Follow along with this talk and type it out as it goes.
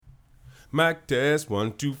Mac test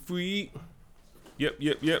 1, 2, 3. Yep.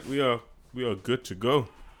 We are good to go.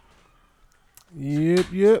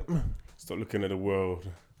 Yep. Stop looking at the world.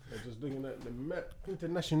 I'm just looking at the map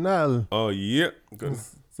international. Oh yep. Good.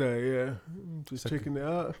 So yeah, just checking it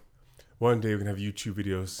out. One day we're gonna have YouTube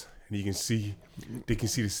videos and you can see. They can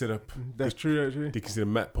see the setup. That's true, actually. They can see the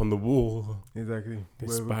map on the wall. Exactly. Where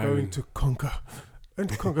we're Inspiring. going to conquer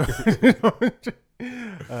and conquer.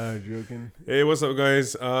 Joking. Hey, what's up,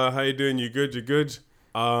 guys? How you doing? You good?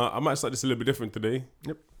 I might start this a little bit different today.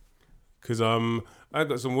 Yep. Cause I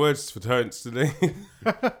got some words for Terrence today.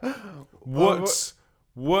 What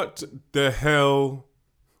the hell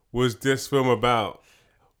was this film about?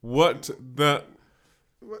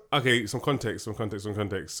 Okay, some context. So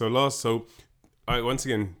once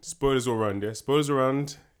again, spoilers all around, yeah? Spoilers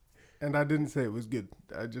around. And I didn't say it was good.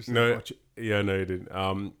 I just said No, watch it. yeah, no, you didn't.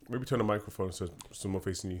 Maybe turn the microphone so it's more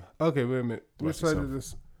facing you. Okay, wait a minute. Watch Which side yourself. is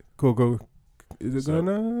this? Go. Is it So-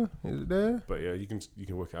 going Is it there? But yeah, you can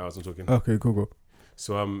work it out as I'm talking. Okay, go.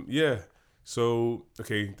 So yeah. So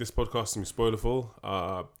okay, this podcast is spoilerful.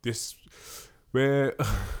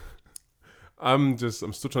 I'm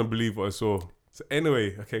still trying to believe what I saw. So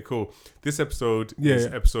anyway, okay, cool. This episode is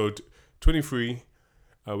episode 23.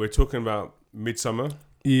 We're talking about Midsummer,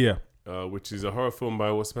 Yeah. which is a horror film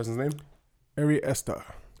by what's the person's name? Ari Aster.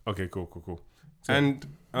 Okay, cool. So- And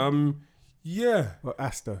yeah, Or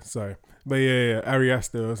Aster, sorry. But yeah. Ari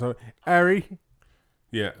Aster or something. Ari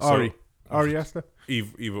Aster?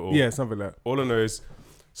 Either or. Yeah, something like that. All I know is,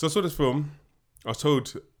 so I saw this film. I was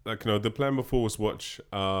told, the plan before was watch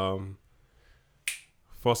Fast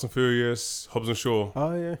and Furious, Hobbs and Shaw.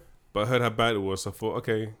 Oh, yeah. But I heard how bad it was. So I thought,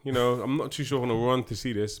 okay, I'm not too sure if I'm going to run to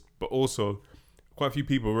see this. But also, quite a few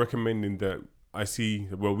people recommending that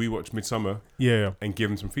we watch Midsummer Yeah. and give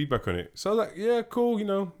them some feedback on it. So I was like, yeah, cool.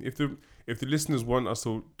 If the listeners want us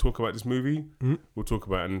to talk about this movie, we'll talk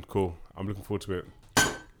about it. And cool, I'm looking forward to it.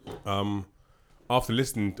 After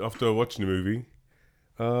watching the movie,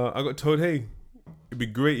 I got told, hey, it'd be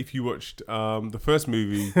great if you watched the first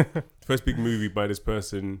movie, first big movie by this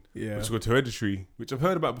person, Yeah. which is called Hereditary, which I've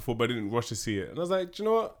heard about before, but I didn't rush to see it. And I was like, do you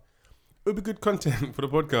know what? It would be good content for the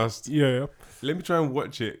podcast. Yeah. Let me try and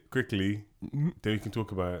watch it quickly, then we can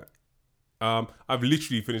talk about it. I've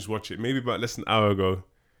literally finished watching it, maybe about less than an hour ago,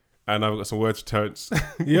 and I've got some words for Terrence.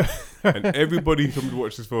 Yeah. And everybody who told me to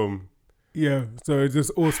watch this film. Yeah. So it's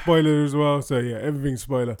just all spoiler as well. So yeah, everything's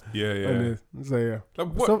spoiler. Yeah. So yeah.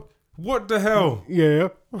 Like, what the hell? Yeah.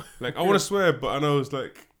 Like, I want to swear, but I know it's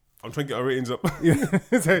like, I'm trying to get our ratings up Yeah.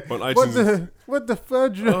 So, on iTunes. what the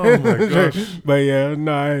fudge? Oh my gosh. But yeah,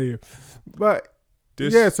 no, I hear you. But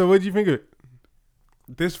This, yeah, so what do you think of it?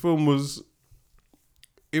 this film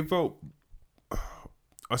it felt, I'm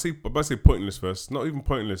about to say pointless first. Not even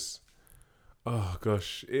pointless. Oh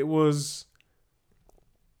gosh. It was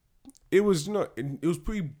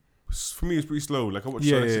pretty, for me, it's pretty slow. Like I watched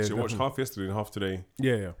Yeah, I watched definitely. half yesterday and half today.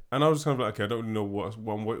 Yeah. And I was just kind of like, okay, I don't really know what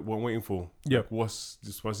I'm waiting for. Yeah. Like, what's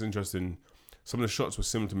interesting. Some of the shots were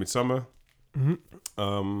similar to Midsummer.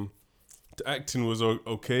 Mm-hmm. The acting was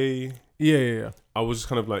okay. Yeah. I was just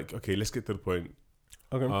kind of like, okay, let's get to the point.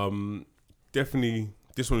 Okay. Definitely,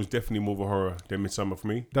 this one is definitely more of a horror than Midsummer for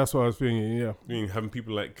me. That's what I was thinking, yeah. I mean, having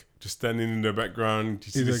people like just standing in the background,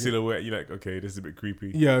 you see the Exactly. silhouette, you're like, okay, this is a bit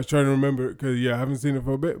creepy. Yeah, I was trying to remember it because I haven't seen it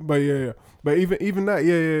for a bit. But yeah. But even that,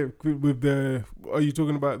 with the, are you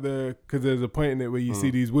talking about because there's a point in it where you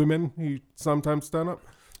see these women who sometimes stand up?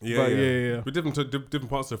 Yeah, But yeah. But different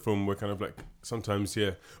parts of the film were kind of like, sometimes,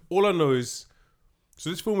 yeah. All I know is, so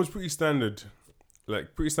this film was pretty standard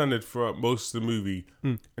throughout most of the movie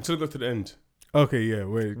until it got to the end. Okay, yeah,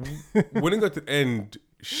 wait. When it got to the end,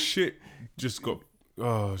 shit just got,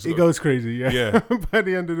 It goes crazy, yeah. Yeah. By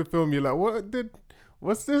the end of the film, you're like,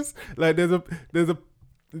 what's this? Like, there's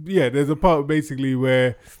a part basically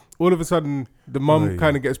where all of a sudden the mum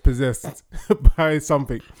kind of gets possessed by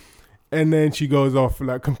something, and then she goes off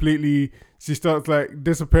like completely. She starts like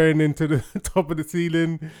disappearing into the top of the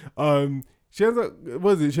ceiling. She ends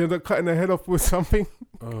up cutting her head off with something,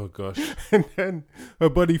 Oh gosh. and then her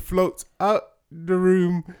body floats out the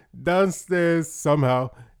room, downstairs somehow,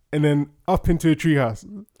 and then up into a treehouse.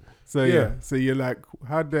 So Yeah. so you're like,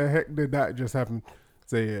 how the heck did that just happen?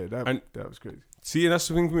 So yeah, that was crazy. See, and that's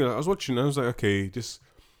the thing for me. Like, I was watching, and I was like,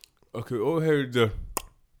 all I heard the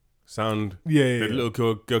sound Yeah. that the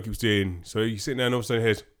little girl keeps doing. So you sitting there and all of a sudden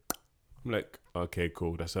head. I'm like, okay,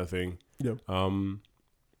 cool, that's her thing. Yep.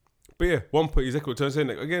 But yeah, one point exactly what Tony's saying.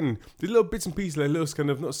 Like again, the little bits and pieces, like little kind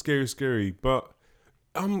of not scary, but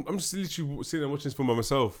I'm just literally sitting there watching this film by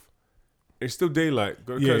myself. It's still daylight,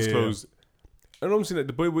 got the curtains closed, and I'm seeing that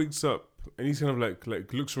the boy wakes up and he's kind of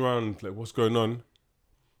like looks around, like what's going on.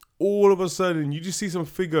 All of a sudden, you just see some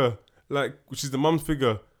figure, like which is the mum's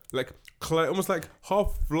figure, like almost like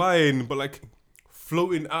half flying, but like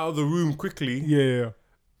floating out of the room quickly. Yeah.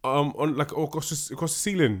 On like across the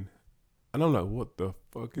ceiling, and I'm like, what the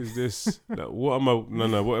fuck is this? Like, what am I?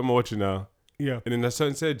 No, what am I watching now? Yeah. And then as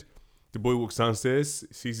certain said, the boy walks downstairs,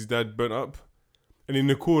 sees his dad burnt up, and in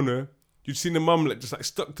the corner, you'd seen the mum like just like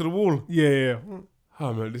stuck to the wall. Yeah.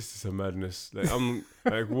 Oh man, this is a madness. Like I'm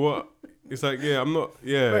like what? It's like I'm not. But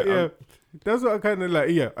yeah, that's what I kind of like.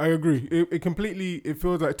 Yeah, I agree. It completely. It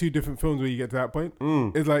feels like two different films when you get to that point.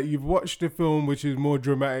 It's like you've watched the film which is more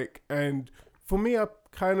dramatic, and for me, I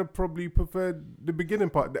kind of probably preferred the beginning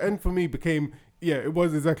part. The end for me became it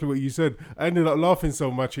was exactly what you said. I ended up laughing so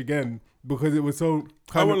much again because it was so.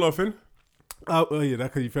 I wasn't laughing. Oh yeah, that's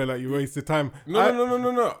because you felt like you wasted time. No.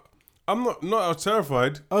 I'm not. I was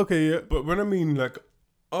terrified. Okay, yeah. But when I mean like.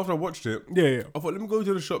 After I watched it, Yeah. I thought, let me go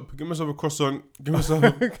to the shop, get myself a croissant, get myself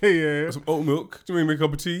Okay, some oat milk, to make a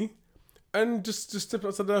cup of tea, and just step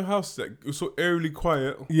outside the house. Like it was so eerily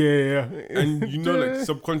quiet. Yeah. And you know, like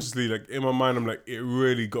subconsciously, like in my mind, I'm like, it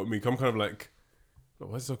really got me. I'm kind of like,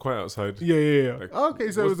 why is it so quiet outside? Yeah. Like, okay,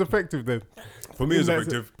 so it was effective then. For me, it was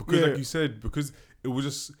effective because, like you said, because it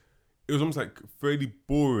was almost like fairly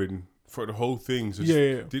boring for the whole thing. So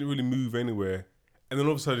it didn't really move anywhere. And then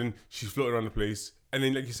all of a sudden, she's floating around the place. And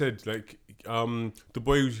then, like you said, like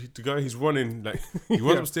the guy, he's running, like he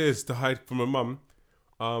runs upstairs to hide from her mum.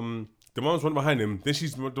 The mum's running behind him. Then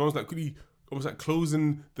the mum's like quickly, almost like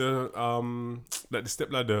closing the like the step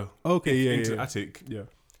ladder. Into the attic. Yeah.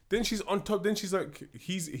 Then she's on top. Then she's like,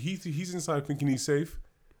 he's inside thinking he's safe,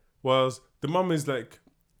 whilst the mum is like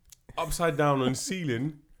upside down on the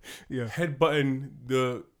ceiling. Yeah, headbutting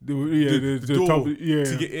the door top,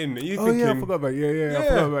 to get in. And you're thinking, I forgot about I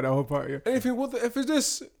forgot about that whole part. Yeah, and you think, what the F is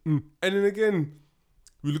this? And then again,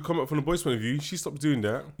 we come up from the boy's point of view. She stops doing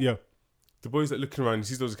that. Yeah, the boy's like looking around. He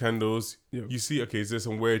sees those candles. Yeah, you see, okay, is there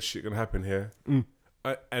some weird shit gonna happen here?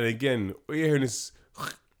 And again, what you're hearing is.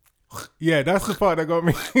 Yeah, that's the part that got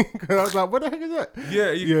me because I was like, "What the heck is that?"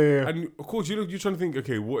 Yeah. And of course, you're trying to think,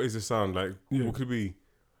 okay, what is the sound like? What could it be?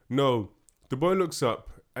 No, the boy looks up.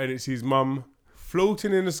 And it's his mum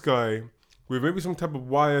floating in the sky with maybe some type of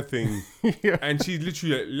wire thing. And she's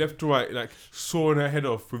literally like left to right, like sawing her head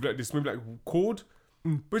off with like this maybe like cord.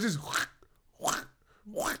 But just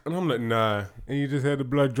and I'm like, nah. And you just heard the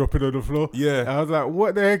blood dropping on the floor. Yeah. And I was like,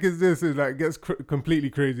 what the heck is this? It like gets completely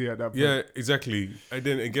crazy at that point. Yeah, exactly. And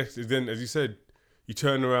then as you said, you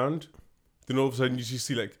turn around, then all of a sudden you just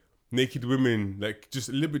see like naked women, like just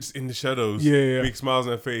a little bit just in the shadows. Yeah. Big smiles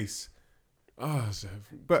on their face.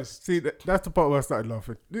 But see, that's the part where I started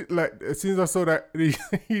laughing. Like as soon as I saw that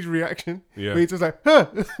his reaction, where he just like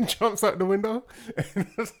jumps out the window, and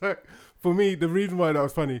it's like for me the reason why that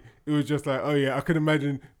was funny, it was just like, oh yeah, I could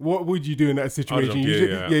imagine what would you do in that situation.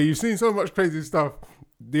 You've seen so much crazy stuff.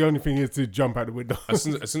 The only thing is to jump out the window. as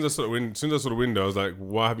soon as I saw the window, I was like,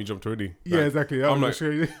 why haven't you jumped already? Like, yeah, exactly. I'm like,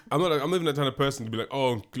 I'm not even that kind of person to be like,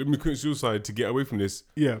 oh, let me commit suicide to get away from this.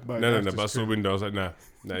 Yeah, but no. But I saw the window, I was like, nah.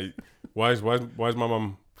 Why is my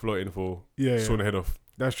mum floating for sawing the head off?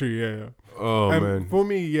 That's true. Yeah. Oh man. For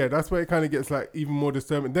me, that's where it kind of gets like even more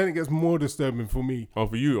disturbing. Then it gets more disturbing for me. Oh,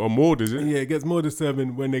 for you? Or more, does it? Yeah, it gets more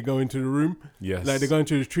disturbing when they go into the room. Yes. Like they go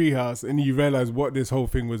into the treehouse and you realize what this whole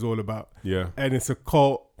thing was all about. Yeah. And it's a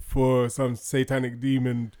cult for some satanic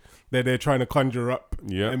demon that they're trying to conjure up.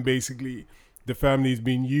 Yeah. And basically the family's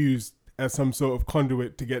being used as some sort of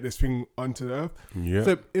conduit to get this thing onto the earth. Yeah.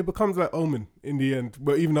 So it becomes like Omen in the end.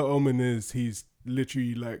 But even though Omen he's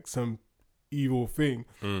literally like some evil thing,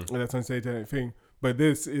 and that's some satanic thing. But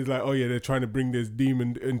this is like, oh yeah, they're trying to bring this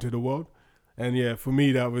demon into the world. And yeah, for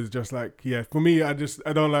me that was just like, for me I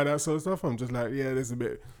don't like that sort of stuff. I'm just like, this is a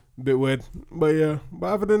bit weird. But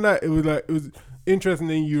other than that, it was interesting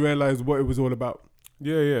that you realize what it was all about.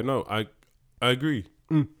 No, I agree.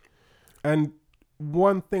 And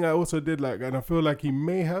one thing I also did like, and I feel like he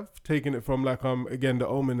may have taken it from like again the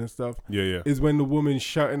Omen and stuff. Is when the woman's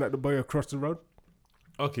shouting at the boy across the road.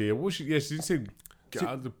 Okay, she didn't say.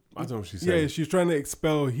 I don't know what she said. Yeah, she's trying to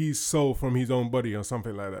expel his soul from his own body or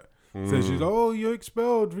something like that. So she's like, "Oh, you're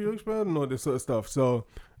expelled," and all this sort of stuff. So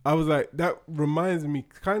I was like, that reminds me,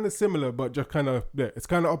 kind of similar, but just kind of it's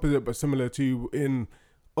kind of opposite, but similar to in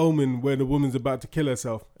Omen, where the woman's about to kill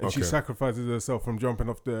herself and she sacrifices herself from jumping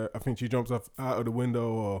off I think she jumps off out of the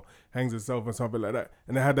window or hangs herself or something like that.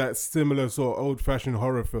 And they had that similar sort of old-fashioned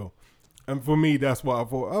horror feel. And for me, that's what I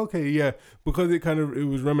thought, okay, because it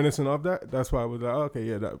was reminiscent of that. That's why I was like, okay,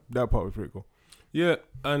 that part was pretty cool. Yeah,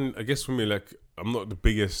 and I guess for me, like, I'm not the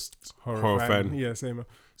biggest horror fan. Yeah, same.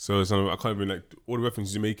 So I can't even like all the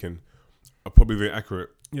references you're making are probably very accurate.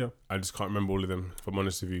 Yeah. I just can't remember all of them, if I'm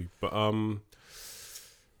honest with you. But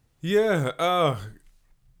yeah.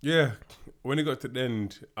 When it got to the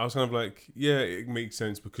end, I was kind of like, yeah, it makes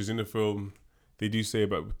sense because in the film they do say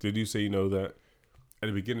you know that at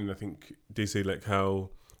the beginning I think they say like how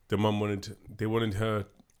the mum wanted her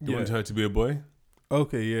to be a boy.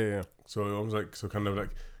 Okay, yeah. So I was like,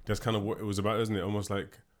 that's kind of what it was about, isn't it? Almost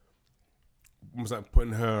like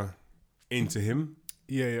putting her into him.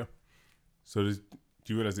 Yeah. So do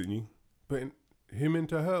you realize it, you? Putting him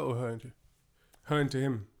into her or her into? Her into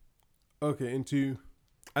him. Okay, into.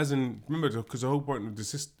 As in, remember, because the whole point of the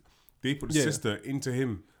sister, they put the sister into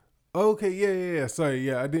him. Okay, yeah. Sorry,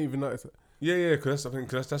 yeah, I didn't even notice that. Yeah, because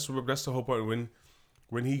that's the whole point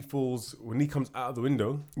when he comes out of the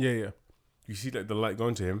window. Yeah. You see like the light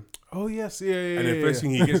going to him. Oh yes, yeah. And the first thing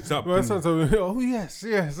he gets up. Oh yes,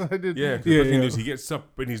 I did. Yeah, the first thing he gets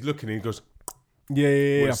up and he's looking and he goes.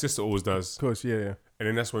 Yeah. What his sister always does. Of course, yeah. And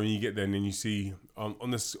then that's when you get there and then you see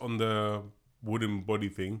on the wooden body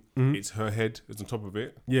thing, it's her head that's on top of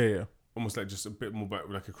it. Yeah. Almost like just a bit more back,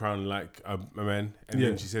 like a crown, like a man. And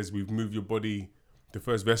then she says, "We've moved your body. The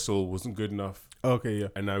first vessel wasn't good enough. Okay, yeah.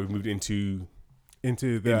 And now we've moved into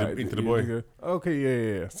the boy.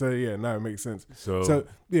 Okay, yeah. So yeah, now it makes sense. So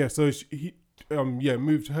he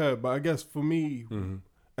moved her, but I guess for me,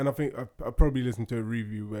 and I think I probably listened to a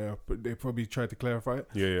review where they probably tried to clarify it.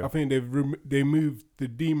 Yeah. I think they moved the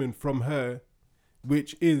demon from her,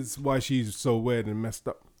 which is why she's so weird and messed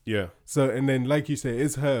up. Yeah. So and then like you say,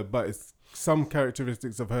 it's her, but it's some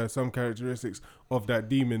characteristics of her, some characteristics of that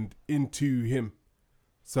demon into him.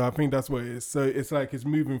 So I think that's what it is. So it's like it's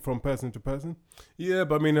moving from person to person. Yeah,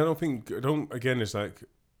 but I mean, again, it's like,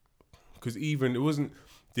 because even,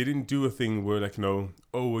 they didn't do a thing where like,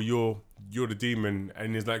 well, you're the demon,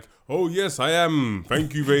 and it's like, oh yes, I am,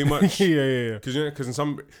 thank you very much. Yeah. Because in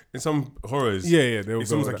some horrors,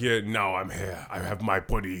 it's almost like, now I'm here, I have my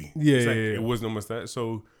body. It wasn't almost that.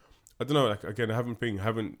 So I don't know, like again, I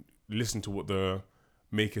haven't listened to what the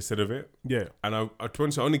maker said of it. Yeah. And I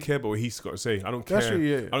only care about what he's got to say. I don't care.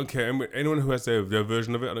 I don't care. Anyone who has their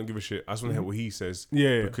version of it, I don't give a shit. I just want to hear what he says.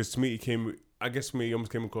 Yeah. Because to me, it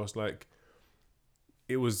almost came across like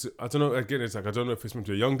it was, I don't know, again, it's like, I don't know if it's meant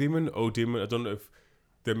to be a young demon, old demon. I don't know if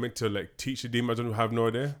they're meant to like teach the demon. I have no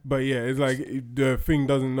idea. But yeah, it's like the thing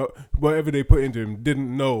doesn't know, whatever they put into him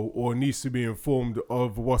didn't know or needs to be informed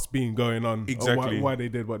of what's been going on. Exactly. Or why they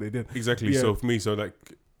did what they did. Exactly. Yeah. So for me, like,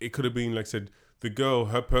 it could have been, like I said, the girl,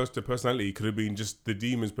 her personality could have been just the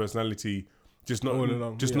demon's personality, just not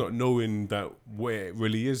not knowing that where it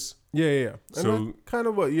really is. Yeah. So and that's kind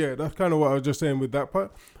of what I was just saying with that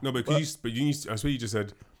part. No, but I swear you just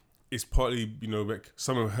said it's partly like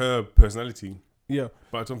some of her personality. Yeah,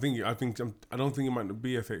 but I don't think it might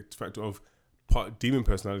be a factor of part demon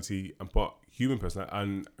personality and part human personality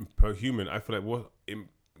and per human. I feel like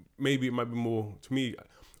maybe it might be more to me.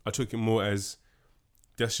 I took it more as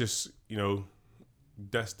that's just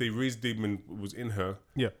that's the reason demon was in her.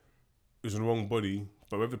 Yeah. It was in the wrong body,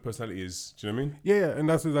 but whatever the personality is, do you know what I mean? Yeah, and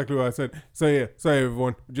that's exactly what I said. So yeah, sorry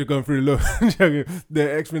everyone, just going through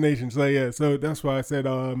the explanation. So that's why I said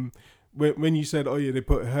when you said they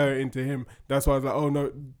put her into him, that's why I was like, oh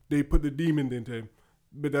no, they put the demon into him.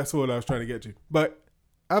 But that's all I was trying to get to. But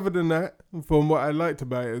other than that, from what I liked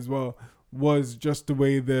about it as well, was just the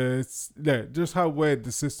way just how weird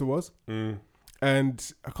the sister was.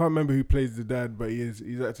 And I can't remember who plays the dad, but he's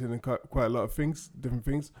acting in quite a lot of different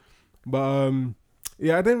things. But I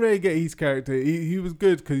didn't really get his character. He was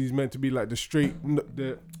good because he's meant to be like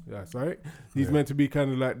he's meant to be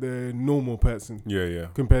kind of like the normal person. Yeah.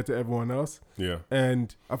 Compared to everyone else. Yeah.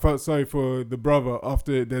 And I felt sorry for the brother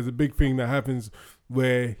after there's a big thing that happens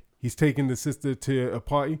where he's taking the sister to a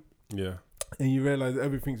party. Yeah. And you realize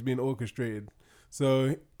everything's being orchestrated.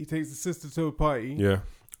 So he takes the sister to a party. Yeah.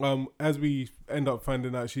 As we end up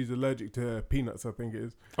finding out, she's allergic to peanuts, I think it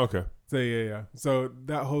is. Okay. So yeah. So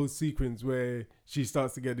that whole sequence where she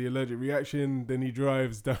starts to get the allergic reaction, then he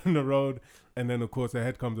drives down the road, and then of course her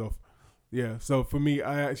head comes off. Yeah. So for me,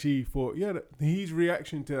 I actually thought, his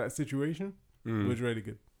reaction to that situation was really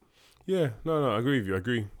good. Yeah. No, I agree with you. I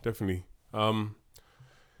agree, definitely.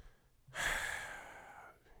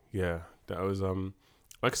 Yeah, that was like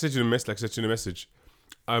I said in the message.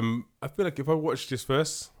 I feel like if I watched this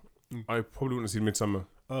first, I probably wouldn't have seen Midsommar.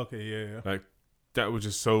 Okay, yeah. Like, that was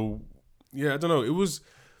just so... Yeah, I don't know. It was...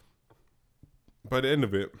 By the end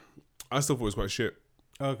of it, I still thought it was quite shit.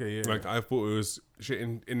 Okay, yeah. Like, I thought it was shit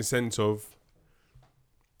in the sense of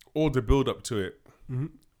all the build-up to it. Mm-hmm.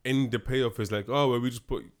 And the payoff is like, we just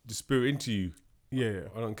put the spirit into you. Yeah.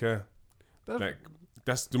 I don't care.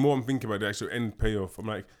 that's the more I'm thinking about the actual end payoff. I'm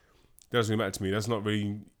like, that doesn't really matter to me. That's not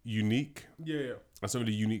very unique. Yeah. That's not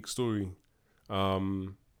really a unique story. Which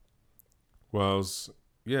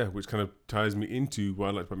kind of ties me into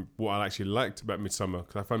what I actually liked about Midsommar,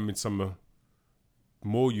 because I found Midsommar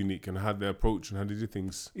more unique and had their approach and how they did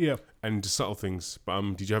things. Yeah. And the subtle things. But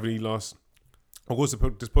did you have any last? Of course,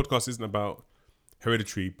 this podcast isn't about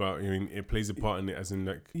Hereditary, but I mean, it plays a part in it, as in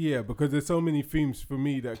like. Yeah, because there's so many themes for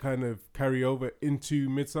me that kind of carry over into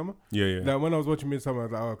Midsommar. Yeah. That when I was watching Midsommar, I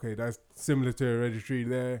was like, okay, that's similar to Hereditary.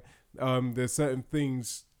 There's certain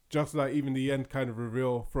things, just like even the end kind of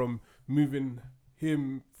reveal from moving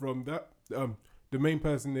him from that the main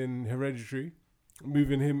person in Hereditary,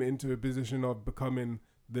 moving him into a position of becoming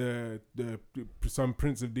some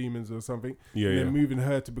prince of demons or something. Yeah. And then moving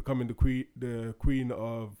her to becoming the queen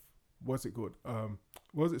of. What's it called?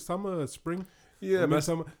 Was it summer or spring? Yeah, but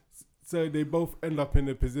summer. So they both end up in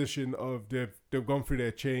a position of they've gone through their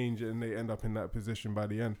change and they end up in that position by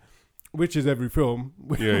the end, which is every film.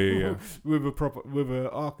 Yeah. with a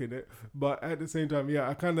arc in it. But at the same time, yeah,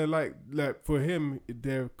 I kind of like for him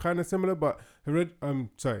they're kind of similar, but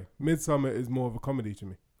Midsommar is more of a comedy to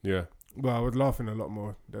me. Yeah. Well, I was laughing a lot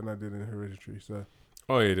more than I did in Hereditary. So.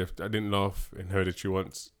 Oh yeah, I didn't laugh in Hereditary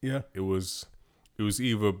once. Yeah. It was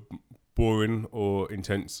either boring or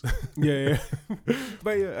intense. Yeah.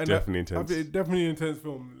 But yeah, and definitely intense. Definitely an intense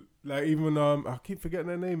film. Like even I keep forgetting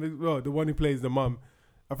her name as well. The one who plays the mum.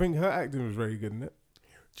 I think her acting was very good in it.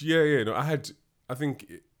 Yeah. No, I think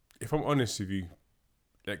if I'm honest with you,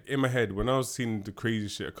 like in my head when I was seeing the crazy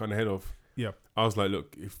shit I cut her head off. Yeah. I was like,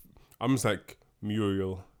 look, if I'm just like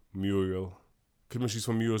Muriel, because she's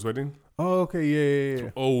from Muriel's Wedding. Oh, okay, yeah.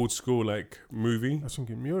 So old school like movie. I was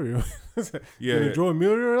thinking Muriel. Yeah. Draw a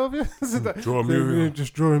Muriel of you? Draw a Muriel.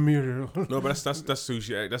 Just draw a Muriel. No, but that's who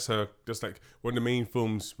she. That's her. That's like one of the main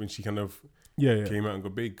films when she kind of came out and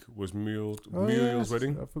got big was Muriel's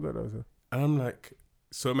Wedding. I forgot that was her. And I'm like,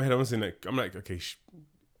 so in my head I'm saying like, okay,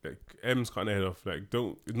 like M's cutting her head off. Like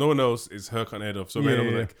no one else is her cutting her head off. So in my head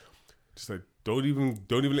I'm like, just like don't even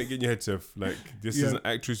let it get in your head, Tiff. Like this is an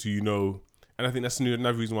actress who you know. And I think that's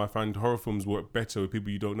another reason why I find horror films work better with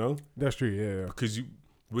people you don't know. That's true, yeah. Because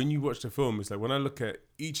when you watch the film, it's like when I look at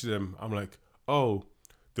each of them, I'm like, oh,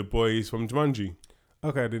 the boy is from Jumanji.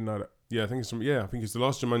 Okay, I didn't know that. Yeah, I think it's the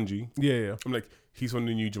last Jumanji. Yeah. I'm like, he's from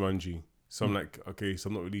the new Jumanji. So I'm like, okay, so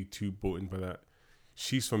I'm not really too bought in by that.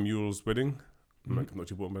 She's from Muriel's Wedding. I'm like, I'm not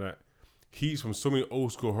too bought in by that. He's from so many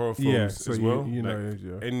old school horror films as well. You like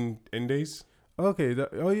know, End Days. Okay.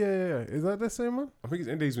 Yeah. Is that the same one? I think it's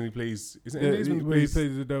End Days when he plays. Isn't End Days when he plays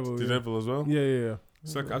the devil? The devil as well. Yeah.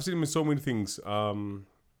 So like, I've seen him in so many things.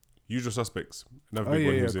 Usual Suspects. Another big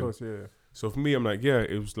one he was in. Of course, yeah. So for me, I'm like,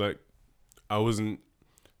 it was like, I was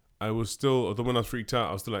still, although when I was freaked out,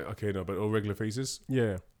 I was still like, okay, no, but all regular faces.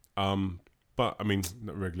 Yeah. But I mean,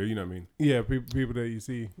 not regular, you know what I mean? Yeah, people that you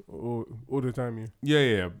see all the time.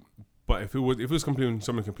 Yeah. But if it was something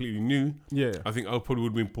completely new, I think I probably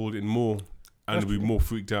would have been pulled in more and be more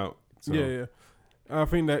freaked out. So. Yeah. I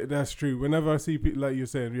think that's true. Whenever I see people, like you're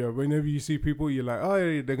saying, whenever you see people, you're like, oh,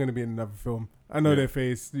 yeah, they're gonna be in another film. I know their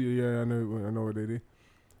face. Yeah, I know what they do.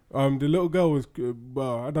 The little girl was,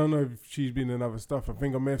 well, I don't know if she's been in other stuff. I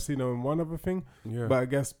think I may have seen her in one other thing. Yeah. But I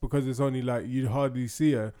guess because it's only like you'd hardly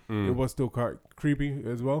see her, it was still quite creepy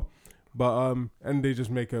as well. But and they just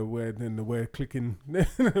make her weird in the weird clicking,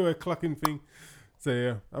 weird clucking thing. So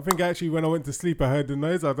yeah, I think actually when I went to sleep, I heard the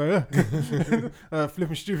noise. I was like,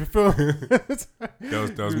 flipping stupid film.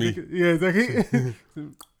 that was me. Yeah, exactly.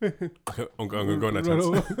 I'm gonna go on that chance.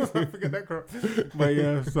 Forget that crap. But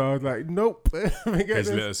yeah, so I was like, nope.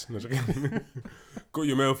 Here's letters. Got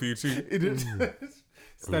your mail for you too.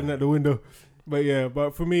 Standing at the window.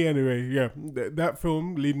 But for me anyway, that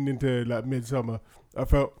film leading into like Midsommar, I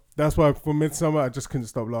felt that's why for Midsommar I just couldn't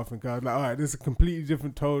stop laughing. Cause I was like, all right, this is a completely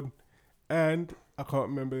different tone, and I can't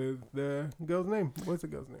remember the girl's name. What's the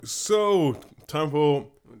girl's name? So, time for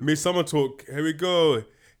Midsommar talk. Here we go.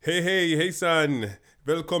 Hey, son.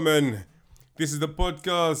 Welcome. This is the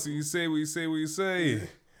podcast. You say what you say.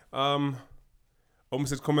 Almost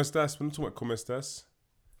said ¿Cómo estás? We're not talking about ¿Cómo estás?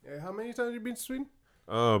 How many times have you been to Sweden?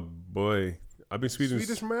 Oh, boy. I've been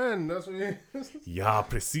Swedish man. That's what you Ja,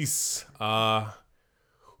 precis.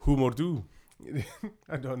 Hur mår du?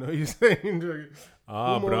 I don't know what you're saying.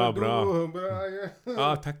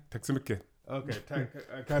 Bra. Tack så mycket. Okay,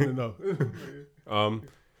 I kind of know.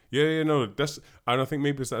 No, that's, and I think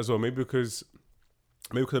maybe it's that as well. Maybe because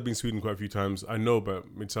I've been in Sweden quite a few times. I know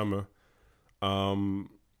about Midsommar.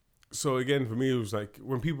 So again, for me, it was like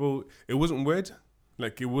when it wasn't weird.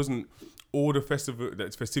 Like it wasn't all the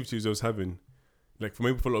festivities I was having. like for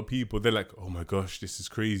maybe for a lot of people, they're like, oh my gosh, this is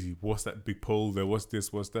crazy. What's that big pole there? What's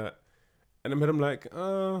this? What's that? And I'm like,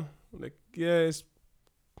 yeah,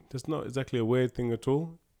 that's not exactly a weird thing at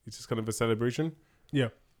all. It's just kind of a celebration. Yeah.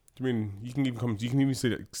 I mean, you can even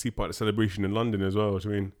see part of the celebration in London as well. I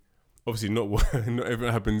mean, obviously not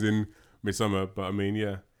everything happens in Midsummer, but I mean,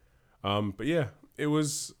 yeah. But yeah, it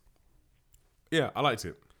was. Yeah, I liked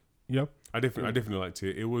it. Yeah, I definitely liked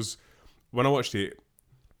it. It was when I watched it,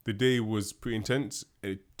 the day was pretty intense.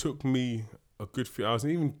 It took me a good few hours,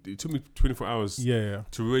 and it took me 24 hours. Yeah.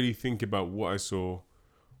 To really think about what I saw,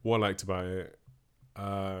 what I liked about it.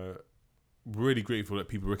 Really grateful that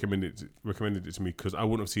people recommended it to me because I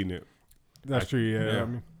wouldn't have seen it. That's true. Yeah.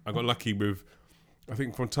 I got lucky with. I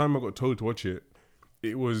think from the time I got told to watch it,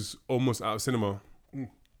 it was almost out of cinema, and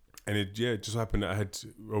it just happened that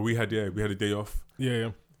we had a day off. Yeah.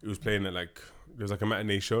 It was playing at there was like a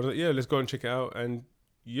matinee show. I was like, yeah, let's go and check it out, and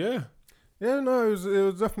yeah. Yeah, no, it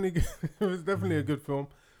was definitely it was definitely a good film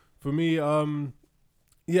for me.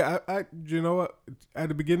 Yeah, I you know what? At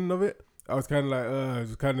the beginning of it, I was kind of like, it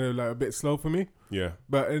was kind of like a bit slow for me. Yeah.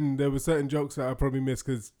 And there were certain jokes that I probably missed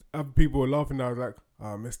because other people were laughing. I was like,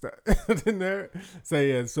 oh, I missed that. I didn't hear it. So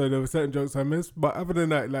yeah, so there were certain jokes I missed. But other than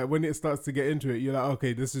that, like when it starts to get into it, you're like,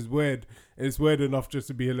 okay, this is weird. It's weird enough just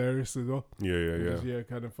to be hilarious as well. Yeah,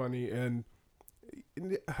 kind of funny. And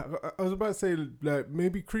I was about to say like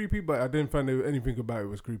maybe creepy, but I didn't find anything about it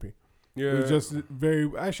was creepy. Yeah. It was just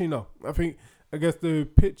actually no. I guess the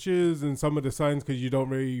pictures and some of the signs because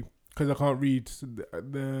I can't read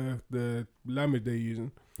the language they're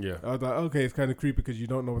using. Yeah. I was like, okay, it's kind of creepy because you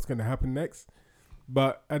don't know what's going to happen next.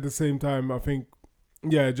 But at the same time, I think,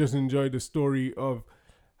 I just enjoyed the story of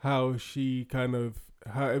how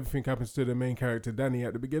how everything happens to the main character, Danny,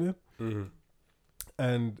 at the beginning. Mm-hmm.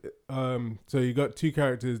 And so you got two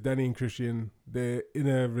characters, Danny and Christian. They're in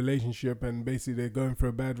a relationship and basically they're going for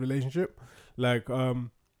a bad relationship. Like,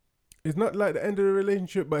 it's not like the end of the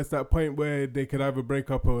relationship, but it's that point where they could either break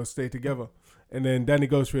up or stay together. And then Danny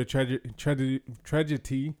goes through a tragedy.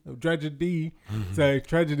 Mm-hmm. Sorry,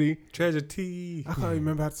 tragedy. Tragedy. I can't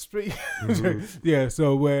remember how to speak. Mm-hmm. Yeah,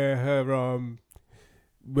 so where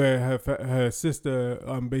her sister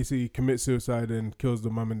basically commits suicide and kills the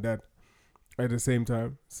mum and dad at the same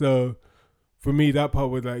time. So for me, that part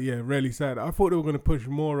was like, really sad. I thought they were going to push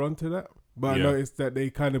more onto that, but I noticed that they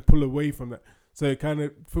kind of pull away from that. So it kind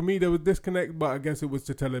of, for me, there was disconnect, but I guess it was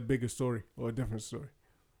to tell a bigger story or a different story.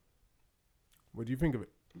 What do you think of it?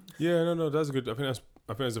 Yeah, no, that's good. I think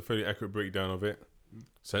that's a fairly accurate breakdown of it.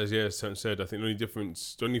 So as Sam said, I think the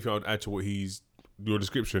only thing I would add to your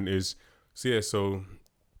description is, so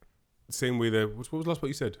same way there. What was the last part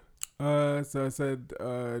you said? So I said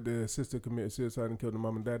the sister committed suicide and killed the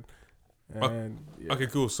mum and dad. And okay,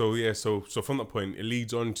 cool. So so from that point, it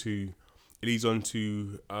leads on to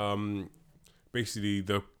basically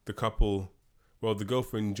the couple, well, the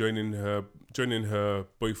girlfriend joining her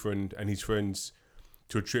boyfriend and his friends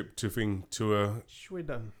to a trip to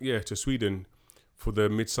Sweden. Yeah, to Sweden for the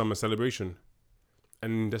midsummer celebration,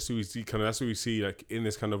 and that's what we see like in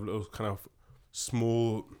this kind of little kind of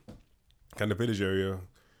small kind of village area.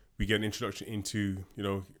 We get an introduction into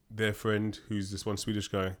their friend who's this one Swedish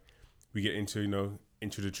guy. We get into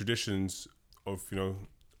the traditions of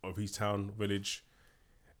his town village.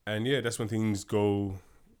 And that's when things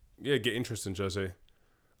get interesting, shall I say?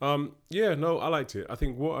 I liked it. I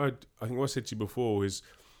think what I said to you before is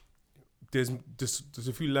there's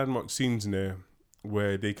a few landmark scenes in there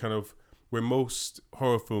where they where most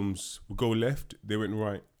horror films would go left, they went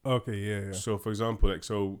right. Okay, yeah. So for example,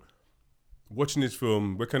 watching this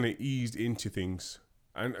film, we're kind of eased into things,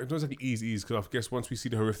 and it doesn't exactly ease because I guess once we see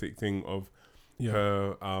the horrific thing of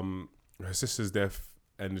her sister's death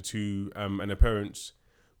and the two and her parents,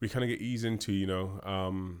 we kind of get eased into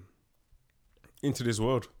into this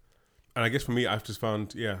world. And I guess for me, I've just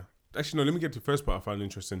found actually no, let me get to the first part I found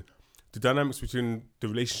interesting. The dynamics between the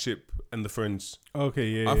relationship and the friends.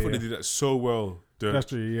 Okay, I thought they did that so well. That's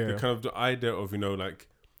true, yeah. The kind of the idea of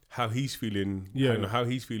how he's feeling, how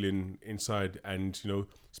he's feeling inside, and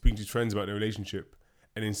speaking to his friends about their relationship,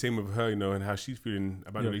 and then same with her, and how she's feeling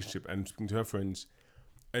about the relationship and speaking to her friends,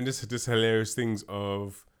 and just hilarious things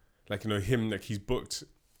of him he's booked.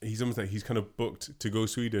 He's almost he's kind of booked to go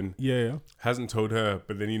Sweden. Yeah. Hasn't told her,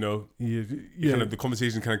 but then kind of the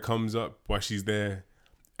conversation kind of comes up while she's there,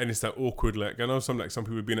 and it's that awkward. I know some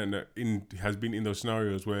people have been has been in those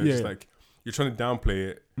scenarios where it's you're trying to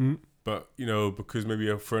downplay it, but because maybe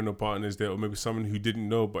a friend or partner is there, or maybe someone who didn't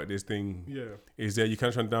know about this thing is there. You kind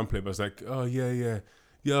of trying to downplay it, but it's like, oh yeah.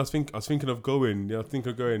 I was thinking of going. Yeah, I think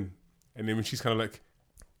of going, and then when she's kind of like,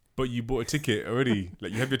 but you bought a ticket already.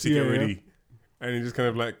 You have your ticket already. and he just kind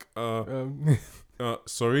of like,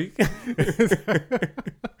 sorry.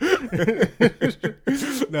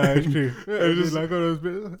 It's true. It's just like all those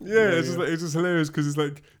bits. Like it's just hilarious because it's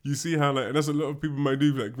like you see how like, and that's what a lot of people might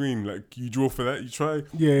do like Green. Like you draw for that, you try.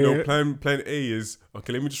 Plan A is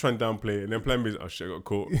okay. Let me just try and downplay it, and then plan B is oh shit, I got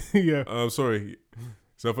caught. Sorry.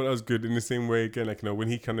 So I thought that was good. In the same way again, like when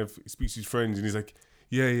he kind of speaks to his friends and he's like,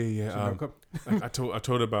 I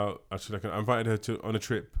told about actually like I invited her on a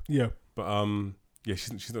trip. Yeah. But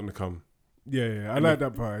she's not gonna come. I like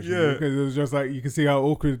that part actually, because it was just like you can see how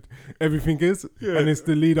awkward everything is, and it's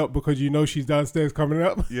the lead up because she's downstairs coming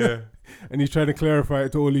up, and he's trying to clarify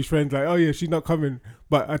it to all his friends like, oh yeah, she's not coming,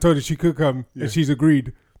 but I told her she could come, and she's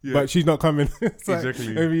agreed, but she's not coming. Exactly.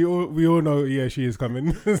 Like, and we all know, she is coming.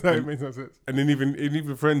 It makes no sense. And then even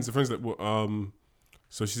the friends like, well,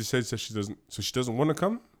 so she says that she doesn't want to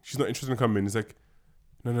come. She's not interested in coming. It's like,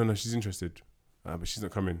 no, she's interested, but she's not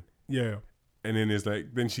coming. Yeah. And then it's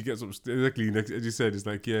like, then she gets upstairs. Exactly, like, as you said, it's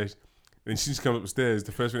like, and she just comes upstairs.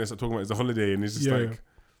 The first thing they start talking about is the holiday, and it's just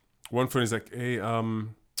one friend is like, hey,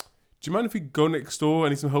 do you mind if we go next door? I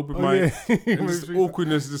need some help with my. And this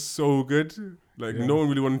awkwardness is just so good. Like no one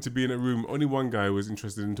really wanted to be in that room. Only one guy was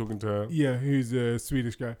interested in talking to her. Yeah, who's a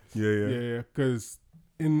Swedish guy. Yeah. Because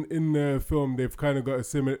in the film they've kind of got a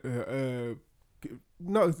similar,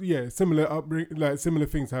 similar upbringing. Like similar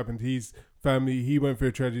things happened. His family, he went through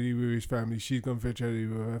a tragedy with his family. She's gone through a tragedy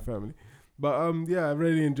with her family. But I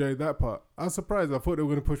really enjoyed that part. I was surprised. I thought they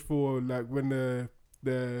were going to push forward, like when the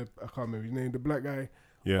I can't remember his name, the black guy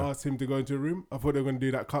asked him to go into a room. I thought they were going to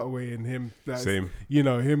do that cutaway and him, same,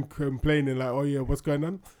 him complaining like, oh yeah, what's going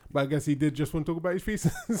on? But I guess he did just want to talk about his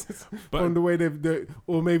feces from the way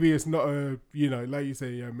or maybe it's not like you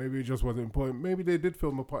say, maybe it just wasn't important. Maybe they did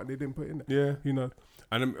film a part and they didn't put it in there.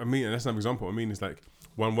 And I mean, and that's an example. I mean, it's like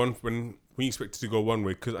when you expect it to go one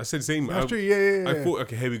way, because I said the same. That's true. Yeah. I thought,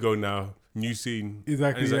 okay, here we go now, new scene.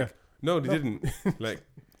 Exactly. And it's like, no, they didn't. Like,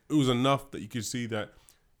 it was enough that you could see that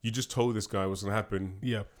you just told this guy what's gonna happen.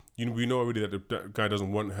 Yeah. We know already that that guy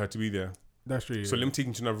doesn't want her to be there. That's true. So let me take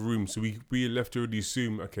him to another room. So we left to already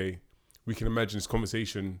assume, okay, we can imagine this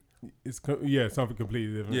conversation. It's something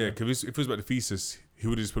completely different. Yeah, because if it was about the thesis, he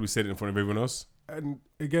would have just probably said it in front of everyone else. And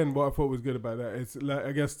again, what I thought was good about that is, like,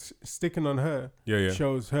 I guess sticking on her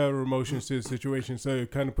shows her emotions to the situation. So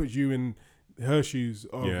it kind of puts you in her shoes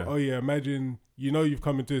of, imagine, you've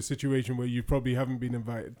come into a situation where you probably haven't been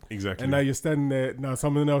invited. Exactly. And now you're standing there, now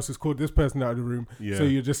someone else has called this person out of the room. Yeah. So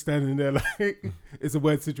you're just standing there like, it's a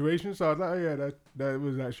weird situation. So I was like, that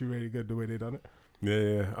was actually really good the way they done it.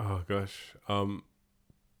 Yeah. Oh, gosh.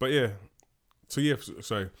 But yeah. So yeah,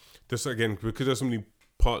 sorry. Just again, because there's so many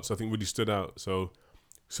parts I think really stood out. So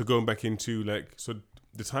going back into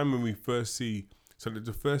the time when we first see,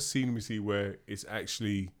 the first scene we see where it's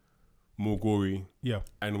actually more gory,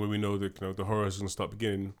 and when we know that the horror is going to start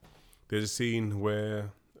beginning. There's a scene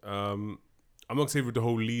where I'm not gonna say with the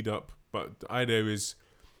whole lead up, but the idea is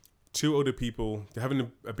two older people, they're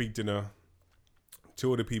having a big dinner.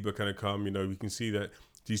 Two older people kind of come. We can see that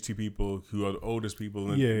these two people who are the oldest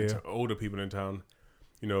people, older people in town.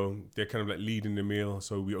 They're kind of like leading the meal,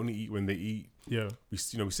 so we only eat when they eat. Yeah, we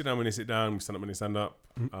sit down when they sit down, we stand up when they stand up.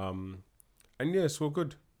 And it's all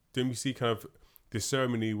good. Then we see kind of this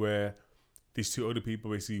ceremony where these two older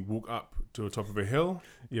people basically walk up to the top of a hill.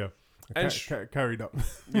 Yeah. And carried up.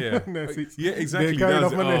 Yeah. Yeah, exactly. Carried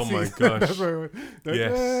up on their seats. My gosh. That's right.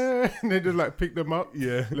 Yes. And they just pick them up.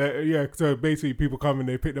 Yeah. So basically people come and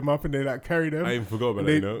they pick them up and they carry them. I even forgot about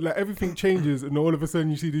that, everything changes and all of a sudden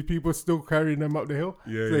you see these people still carrying them up the hill.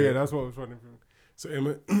 Yeah. That's what I was running from.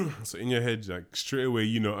 So in your head, straight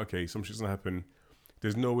away, okay, some shit's gonna happen.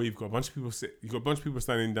 There's no way you've got a bunch of people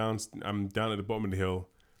standing down at the bottom of the hill.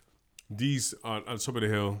 These are at the top of the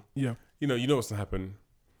hill. Yeah. You know what's gonna happen.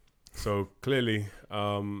 So clearly,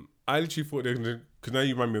 I literally thought they were going to, because now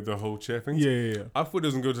you remind me of the whole chair thing. Yeah. I thought they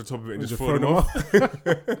was going to go to the top of it and just throw them off.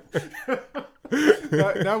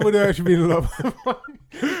 that would have actually been a lot of fun.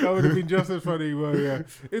 That would have been just as funny. Well, yeah.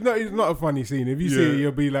 It's not a funny scene. If you see it,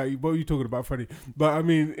 you'll be like, what are you talking about funny? But I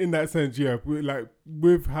mean, in that sense,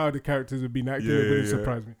 with how the characters have been acting, it wouldn't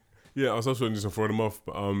surprise me. Yeah, I was also just going to throw them off,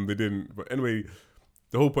 but they didn't. But anyway,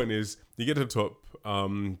 the whole point is, you get to the top,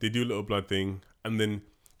 they do a little blood thing, and then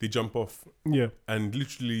they jump off. Yeah. And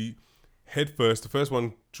literally head first. The first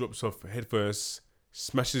one drops off head first,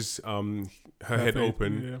 smashes her head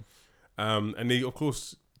open. Yeah. And they, of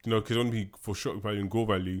course, because only for shock value and gore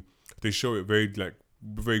value, they show it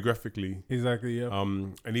very graphically. Exactly, yeah.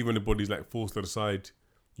 And even the body's falls to the side,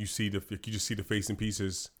 you see you just see the face in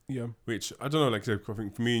pieces. Yeah. Which I don't know. Like I said, I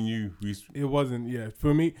think for me and you, it wasn't. Yeah.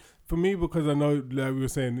 For me, because I know, like we were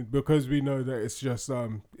saying, because we know that it's just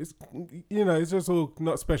it's it's just all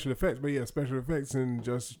not special effects, but yeah, special effects and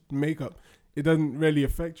just makeup. It doesn't really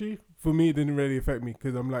affect you. For me, it didn't really affect me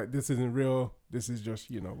because I'm like, this isn't real. This is just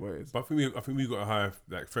what it is. But I think we got a higher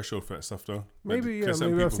like threshold for that stuff though. Maybe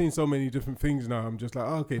maybe I've seen so many different things now. I'm just like,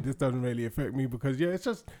 okay, this doesn't really affect me because it's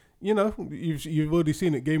just you've already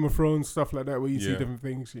seen it. Game of Thrones, stuff like that, where you see different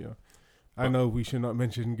things. I know we should not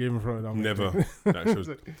mention Game of Thrones. Never.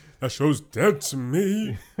 That show's dead to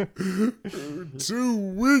me. 2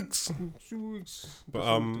 weeks. 2 weeks.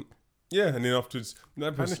 But yeah, and then afterwards,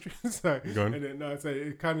 that was and then I say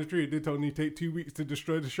it's kind of true. It did only take 2 weeks to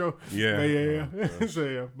destroy the show. Yeah, yeah. So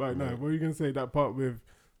yeah, but no, what are you gonna say? That part with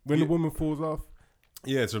when the woman falls off.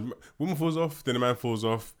 Yeah, so woman falls off, then the man falls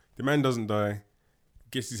off. The man doesn't die,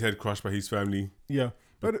 gets his head crushed by his family. Yeah,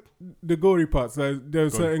 but the gory parts, there are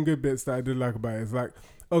certain good bits that I did like about it. It's like,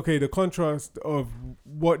 okay, the contrast of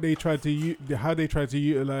what they tried to how they tried to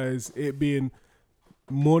utilize it being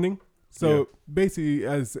morning. So basically,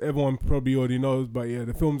 as everyone probably already knows, but yeah,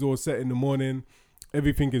 the film's all set in the morning.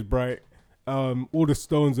 Everything is bright. All the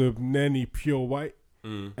stones are nearly pure white.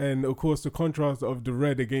 And of course, the contrast of the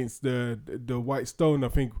red against the white stone, I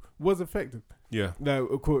think, was effective. Yeah.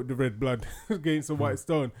 Like, of course, the red blood against the white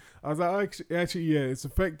stone. I was like, actually, yeah, it's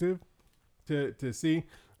effective to see.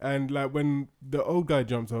 And like when the old guy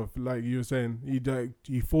jumps off, like you were saying,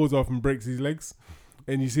 he falls off and breaks his legs.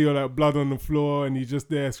 And you see all that blood on the floor, and he's just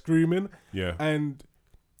there screaming. Yeah. And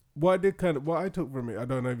what I took from it, I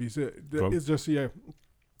don't know if you said it, it's just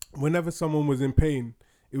whenever someone was in pain,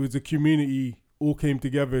 it was the community all came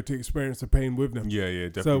together to experience the pain with them. Yeah,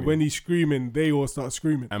 definitely. So when he's screaming, they all start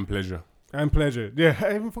screaming. And pleasure. Yeah,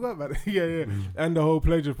 I even forgot about it. Yeah. And the whole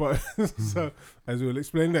pleasure part. So as we'll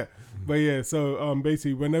explain that. But yeah, so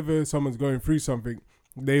basically, whenever someone's going through something,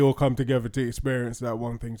 they all come together to experience that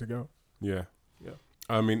one thing together. Yeah.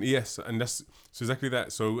 I mean, yes, and that's exactly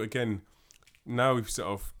that. So again, now we've set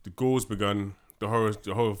off. The gore's begun. The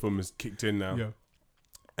horror film is kicked in now. Yeah.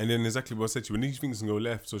 And then exactly what I said to you, when these things can go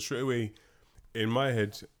left, so straight away, in my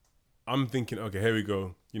head, I'm thinking, okay, here we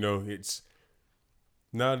go. It's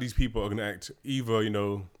now these people are gonna act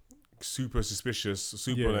either super suspicious,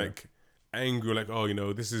 super like angry, like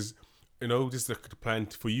this is the plan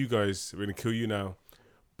for you guys. We're gonna kill you now.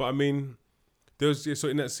 But I mean, so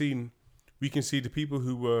in that scene, we can see the people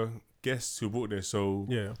who were guests who brought this. So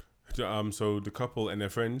so the couple and their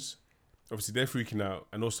friends, obviously they're freaking out,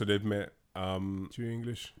 and also they've met two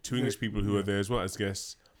English people who are there as well as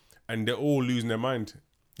guests, and they're all losing their mind.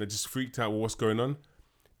 They're just freaked out with what's going on.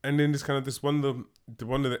 And then there's kind of this one of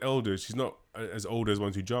the elders. She's not as old as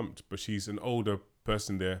ones who jumped, but she's an older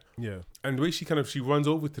person there. Yeah. And the way she runs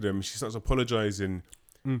over to them, she starts apologizing,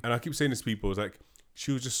 and I keep saying this to people, it's like,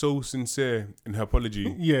 she was just so sincere in her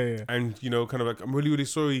apology. Yeah. And, kind of like, I'm really, really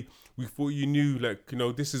sorry. We thought you knew, like,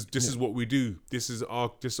 this is what we do. This is our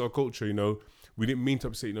culture, We didn't mean to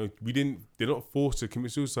upset, they're not forced to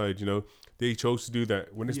commit suicide, They chose to do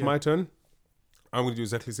that. When it's my turn, I'm going to do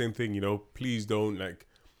exactly the same thing, Please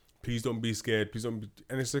don't be scared. Please don't be,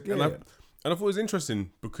 and it's like, and I thought it was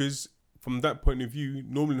interesting because from that point of view,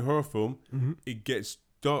 normally in a horror film, it gets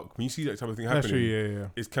dark when you see that type of thing happening.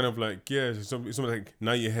 True, it's kind of like it's almost like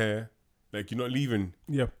now you're here, like you're not leaving.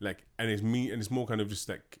 Yeah, like and it's more kind of just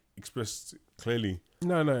like expressed clearly.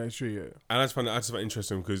 No, it's true. Yeah, and I just find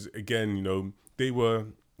interesting because again,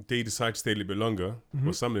 they decided to stay a little bit longer,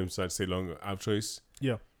 or some of them decided to stay longer out of choice.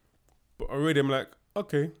 Yeah, but already I'm like,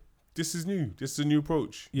 okay, this is new. This is a new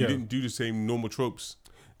approach. Yeah. You didn't do the same normal tropes.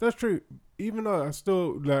 That's true. Even though I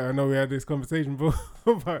still, I know we had this conversation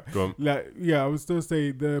before, but I would still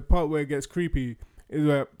say the part where it gets creepy is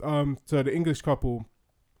where, so the English couple,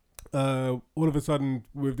 all of a sudden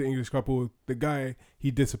with the English couple, the guy, he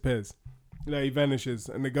disappears. Like, he vanishes,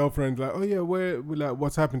 and the girlfriend's like, oh yeah,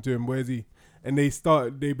 what's happened to him? Where's he? And they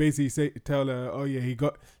basically tell her, oh yeah, he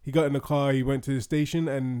got in the car, he went to the station,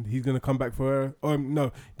 and he's gonna come back for her. Or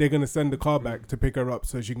no, they're gonna send the car back to pick her up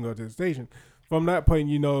so she can go to the station. From that point,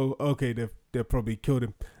 okay, they've probably killed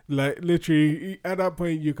him. Like, literally, at that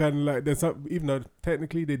point, you kind of like, there's some, even though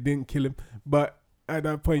technically they didn't kill him, but at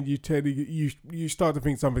that point, you start to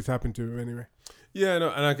think something's happened to him anyway. Yeah,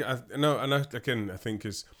 no, and I think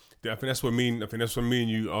that's what me and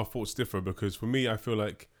you, our thoughts differ, because for me, I feel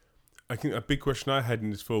like, I think a big question I had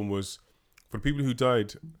in this film was, for the people who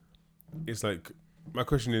died, it's like, my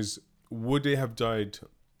question is, would they have died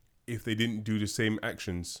if they didn't do the same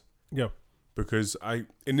actions? Yeah. Because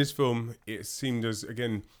in this film, it seemed as,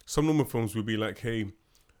 again, some normal films would be like, hey,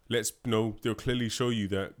 they'll clearly show you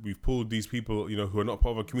that we've pulled these people, who are not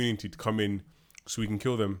part of our community to come in so we can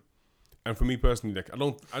kill them. And for me personally, like,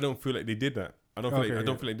 I don't feel like they did that. I don't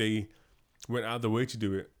feel like they went out of the way to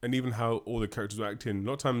do it. And even how all the characters were acting, a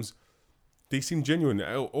lot of times they seem genuine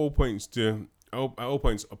at all points.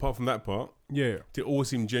 Apart from that part, they all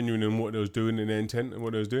seem genuine in what they was doing and their intent and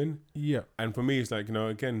what they was doing. Yeah. And for me, it's like,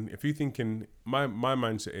 again, if you're thinking, my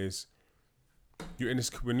mindset is, you're in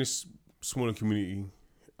this smaller community,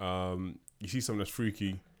 you see something that's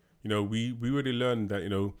freaky. We already learned that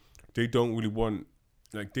they don't really want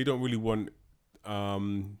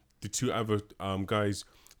the two other guys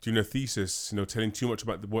doing a thesis, telling too much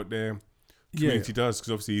about what their community does,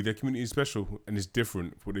 because obviously their community is special and it's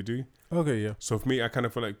different for what they do. Okay, yeah. So for me, I kind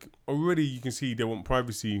of feel like already you can see they want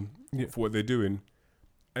privacy for what they're doing,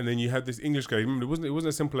 and then you have this English guy. Remember, it wasn't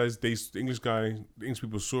as simple as the English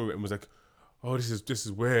people saw it and was like, "Oh, this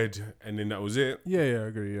is weird," and then that was it. Yeah, I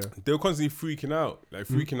agree. Yeah, they were constantly freaking out, and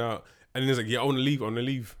then it's like, "Yeah, I want to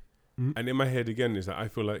leave." And in my head again is that I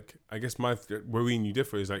feel like, I guess where we and you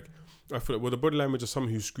differ is like, I feel like, well, the body language of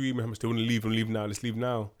someone who's screaming how much they want to leave and leave now, let's leave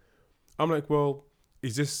now. I'm like, well, are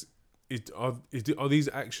these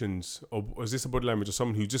actions, or is this a body language of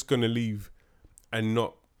someone who's just gonna leave and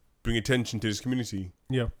not bring attention to this community?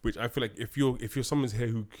 Yeah. Which I feel like if you're someone's here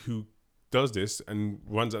who does this and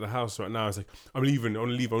runs out of the house right now, it's like, I'm leaving, I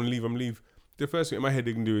want to leave. The first thing in my head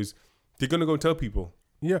they can do is they're gonna go and tell people.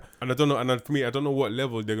 Yeah, and I don't know. And for me, I don't know what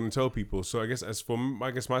level they're going to tell people. So I guess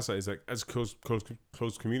my side is like, as close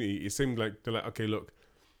community, it seemed like they're like, okay, look,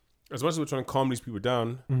 as much as we're trying to calm these people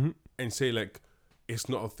down and say like, it's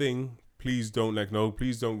not a thing. Please don't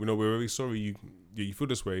please don't. We're very sorry you feel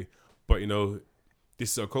this way, but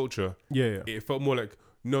this is our culture. Yeah. It felt more like,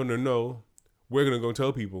 no, we're gonna go and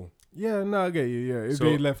tell people. Yeah, no, I get you. Yeah, if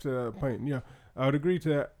they left at that point, yeah, I would agree to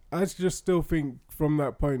that. I just still think from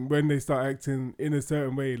that point, when they start acting in a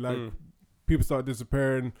certain way, like people start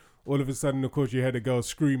disappearing, all of a sudden, of course, you heard a girl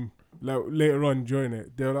scream. Like later on during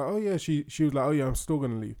it, they were like, "Oh yeah," she was like, "Oh yeah, I'm still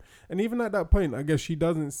gonna leave." And even at that point, I guess she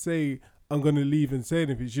doesn't say, "I'm gonna leave" and say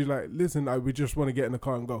anything. She's like, "Listen, we just want to get in the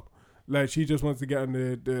car and go." Like she just wants to get on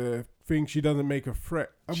the thing. She doesn't make a threat.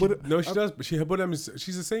 She does, but her body language,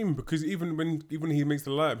 she's the same, because even when he makes the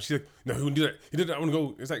lie, she's like, "No, he wouldn't do that. He did that. I want to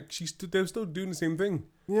go." It's like they're still doing the same thing.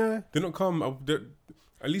 Yeah, they're not calm.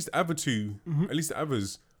 At least the other two, at least the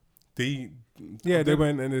others, they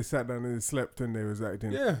went and they sat down and they slept and they was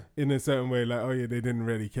acting in a certain way, like, oh yeah, they didn't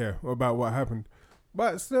really care about what happened.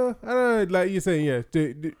 But still, I don't know, like you're saying,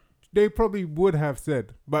 they probably would have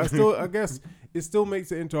said, but still, I guess it still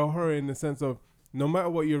makes it into a horror in the sense of, no matter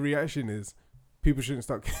what your reaction is, people shouldn't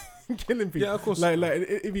start killing people. Yeah, of course. Like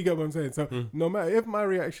if you get what I'm saying. So no matter if my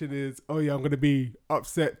reaction is, oh yeah, I'm gonna be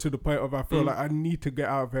upset to the point of I feel like I need to get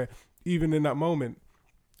out of here, even in that moment,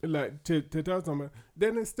 like to tell someone,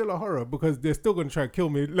 then it's still a horror, because they're still gonna try to kill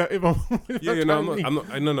me. Like if I'm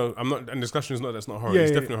I'm not. And discussion is not. That's not horror.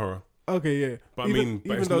 It's definitely horror. Okay, yeah. But even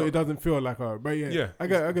though it doesn't feel like horror, but I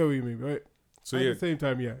get what you mean, right? So at the same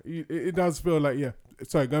time, it does feel like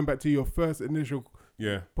Sorry, going back to your first initial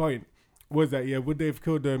point, was that would they have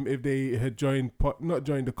killed them if they had not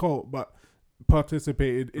joined the cult, but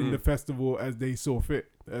participated in the festival as they saw fit,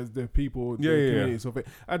 as the people, the community saw fit?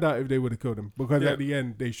 I doubt if they would have killed them, because at the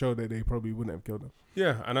end they showed that they probably wouldn't have killed them.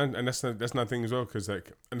 Yeah, and that's another thing as well, because and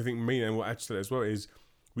I think me and what adds to that as well is,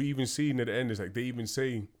 we even see at the end is like they even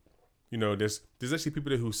say, there's actually people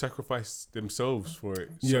there who sacrifice themselves for it.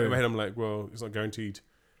 So in my head I'm like, well, it's not guaranteed.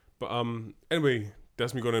 But anyway,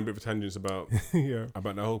 that's me going on a bit of a tangent about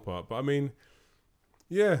about the whole part. But I mean,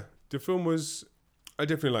 the film was, I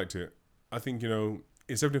definitely liked it. I think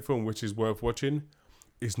it's definitely a film which is worth watching.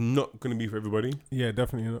 It's not going to be for everybody. Yeah,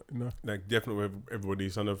 definitely not. No. Like definitely for everybody.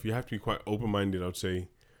 So you have to be quite open-minded, I'd say.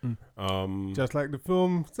 Just like the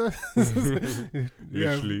film.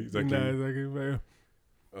 Literally, exactly. No, exactly.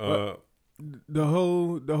 The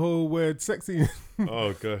whole word sexy.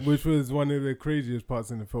 Oh gosh. Which was one of the craziest parts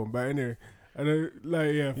in the film. But anyway,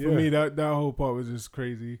 for me that whole part was just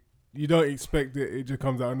crazy. You don't expect it; it just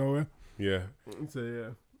comes out of nowhere. Yeah.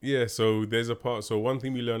 So so there's a part. So one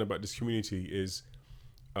thing we learn about this community is,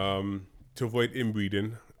 to avoid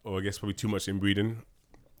inbreeding, or I guess probably too much inbreeding.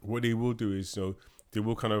 What they will do is, they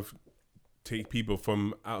will kind of take people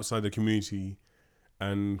from outside the community,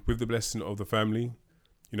 and with the blessing of the family,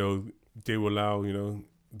 they will allow,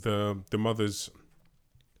 the mothers,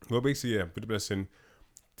 well, basically, with the blessing,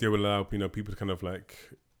 they will allow, people to kind of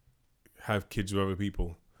like have kids with other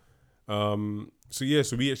people. So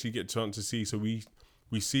we actually get a chance to see, so we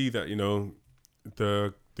see that,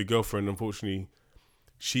 the girlfriend, unfortunately,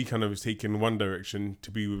 she kind of is taking one direction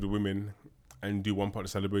to be with the women, and do one part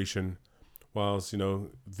of the celebration, whilst, you know,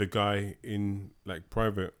 the guy in like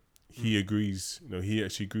private, he agrees, you know, he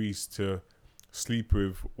actually agrees to sleep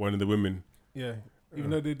with one of the women. Yeah. Even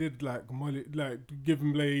though they did like give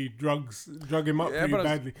him drug him up pretty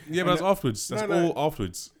badly. Yeah, but that's afterwards. That's all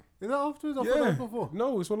afterwards. Is that afterwards? I thought that was before.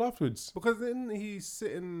 No, it's all afterwards. Because then he's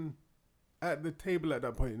sitting at the table at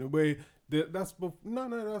that point in a way that's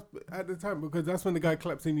at the time, because that's when the guy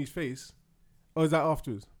claps in his face. Or is that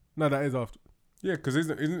afterwards? No, that is after. Yeah, because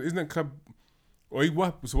isn't that clap? Or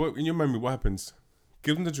in your memory, what happens?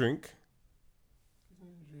 Give him the drink.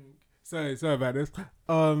 Sorry about this.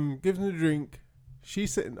 Gives him the drink.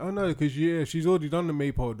 She's sitting. Oh no, because she's already done the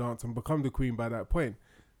maypole dance and become the queen by that point.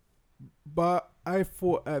 But I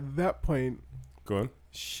thought at that point, go on.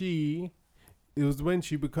 It was when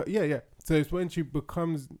she become. So it's when she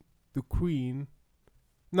becomes the queen.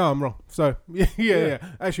 No, I'm wrong. So yeah.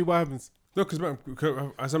 Actually, what happens? No,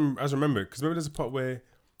 because as I remember, because remember there's a part where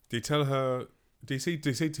they tell her, they say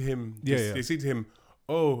to him, they say to him,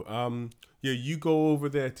 you go over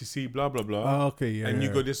there to see blah blah blah. Oh, okay, and you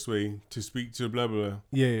go this way to speak to blah blah blah.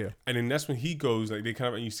 Yeah. And then that's when he goes, like they kind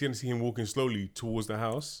of, and you see him walking slowly towards the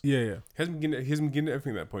house. Yeah. He hasn't begun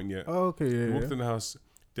everything at that point yet. Oh, okay, yeah. He walks in the house.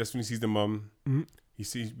 That's when he sees the mum. Mm-hmm.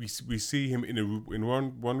 We see him in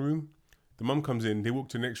one room. The mum comes in. They walk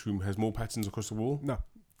to the next room. Has more patterns across the wall. No.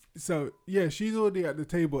 So yeah, she's already at the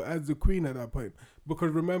table as the queen at that point.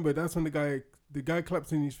 Because remember, that's when the guy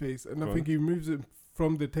claps in his face, and I think he moves it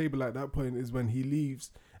from the table at that point is when he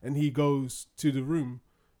leaves and he goes to the room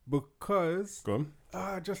because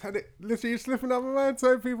I just had it literally slipping out my mind.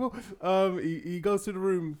 Sorry, people. He goes to the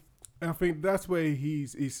room, and I think that's where he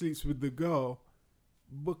sleeps with the girl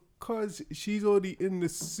because she's already in the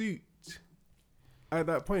suit at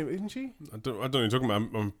that point, isn't she? I don't know what you're talking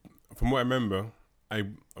about. From what I remember,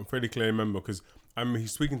 I'm fairly clear. I remember because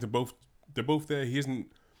he's speaking to both. They're both there. He isn't.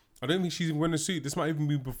 I don't think she's even wearing a suit. This might even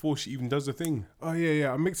be before she even does the thing. Oh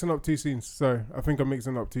yeah. I'm mixing up two scenes. Sorry, I think I'm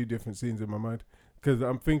mixing up two different scenes in my mind because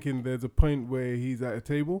I'm thinking there's a point where he's at a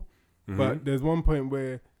table, but there's one point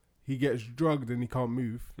where he gets drugged and he can't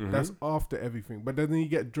move. That's after everything. But doesn't he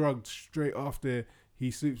get drugged straight after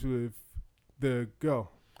he sleeps with the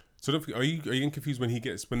girl? So are you getting confused when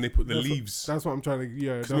they put the leaves? That's what I'm trying to.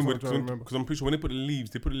 Yeah, that's what I'm trying to remember. Because I'm pretty sure when they put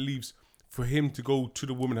the leaves for him to go to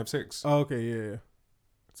the woman and have sex. Oh, okay, yeah.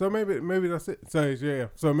 So maybe that's it. So yeah.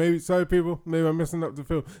 So sorry people, maybe I'm messing up the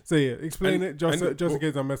film. So yeah, explain it just in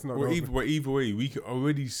case I'm messing up. Either way, we can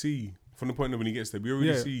already see from the point of when he gets there, we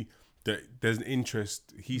already see that there's an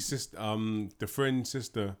interest. He's the friend's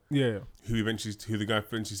sister. Yeah. Who the guy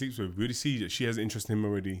eventually sleeps with. We already see that she has an interest in him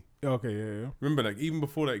already. Okay, yeah. Remember, like even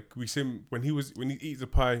before, like we see him when he eats a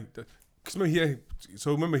pie. Because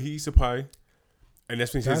remember he eats a pie. And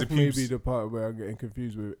that's when he has the pubes. Maybe the part where I'm getting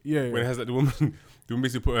confused with it. Yeah. When it has like the woman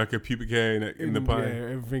basically put like a pubic hair in the pie.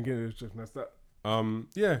 Yeah, everything is just messed up.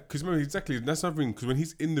 Yeah, because remember exactly that's something. Because when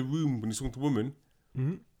he's in the room when he's talking to the woman,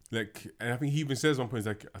 like, and I think he even says at one point, he's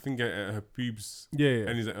like, I think at her pubes. Yeah.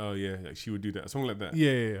 And he's like, oh yeah, like she would do that, something like that.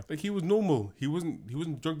 Yeah. Like he was normal. He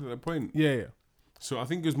wasn't drugged at that point. Yeah. So I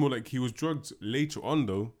think it was more like he was drugged later on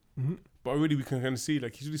though. But already we can kind of see,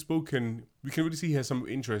 like, he's really spoken. We can really see he has some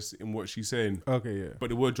interest in what she's saying. Okay, yeah. But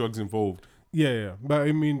there were drugs involved. Yeah. But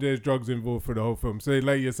I mean, there's drugs involved for the whole film. So,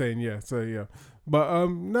 like you're saying, yeah. So, yeah. But,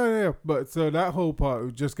 no. But, so that whole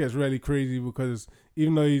part just gets really crazy because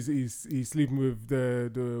even though he's sleeping with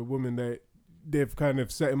the woman that they've kind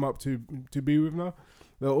of set him up to be with now,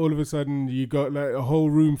 that all of a sudden you got, like, a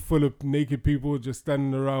whole room full of naked people just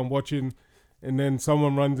standing around watching. And then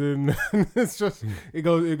someone runs in, and it's just it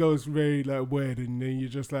goes very like weird, and then you're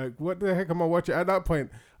just like, what the heck am I watching? At that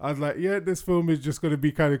point, I was like, yeah, this film is just gonna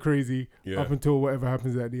be kind of crazy up until whatever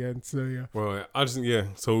happens at the end. So yeah. Well, I just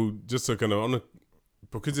So just to kind of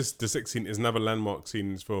because the sex scene is another landmark scene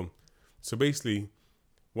in this film. So basically,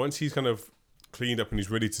 once he's kind of cleaned up and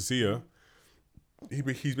he's ready to see her, he's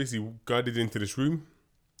basically guided into this room,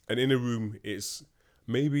 and in the room it's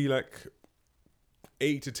maybe like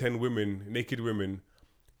 8 to 10 women, naked women,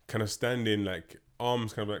 kind of standing like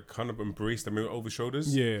arms kind of embraced, maybe over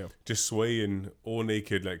shoulders. Yeah. Just swaying, all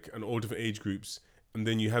naked, like, and all different age groups. And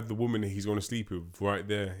then you have the woman that he's going to sleep with right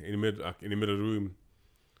there in the middle of the room.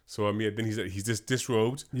 So then he's just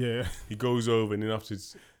disrobed. Yeah. He goes over, and then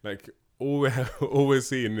afterwards, like all we're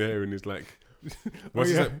seeing there, and it's like. Once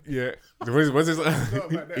it's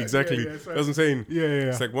like, exactly. That's what I'm saying. Yeah.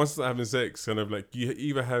 It's like once it's like having sex, kind of like you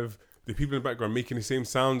either have the people in the background making the same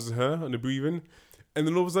sounds as her and the breathing, and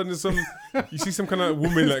then all of a sudden you see some kind of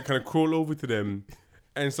woman like kind of crawl over to them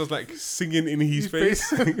and starts like singing in his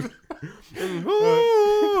face.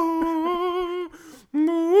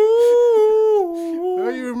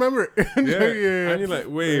 remember it. And you're like,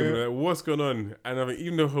 wait, like, what's going on? And I mean,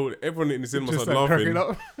 even though everyone in the cinema started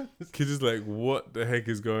laughing, kids is like, what the heck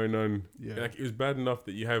is going on? Yeah. Like, it was bad enough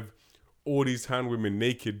that you have all these hand women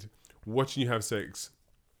naked watching you have sex,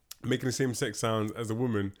 making the same sex sounds as a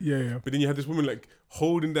woman. Yeah. But then you have this woman like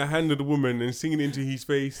holding the hand of the woman and singing into his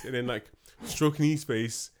face, and then like stroking his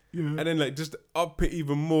face. Yeah. And then like just up it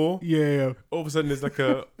even more. Yeah. All of a sudden there's like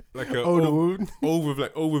a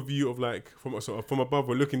overview of like from above,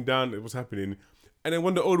 we're looking down at what's happening. And then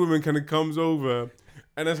when the old woman kind of comes over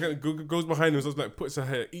and that's kind of goes behind him, so it's like puts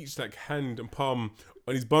her each like hand and palm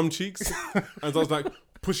on his bum cheeks, and so I was like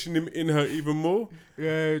pushing him in her even more.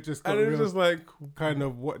 Yeah, it just got and it was just like kind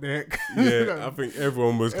of what the heck. Yeah, I think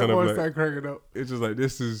everyone was kind of like cracking up. It's just like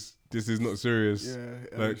this is not serious. Yeah,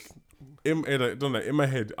 like. In my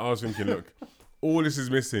head, I was thinking, look, all this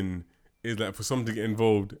is missing is like for someone to get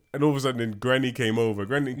involved, and all of a sudden, then Granny came over.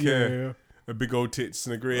 Granny didn't care, a big old tits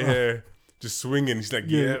and a grey hair, just swinging. She's like,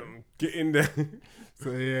 yeah, get in there.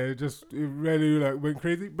 So it really like went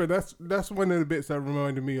crazy. But that's one of the bits that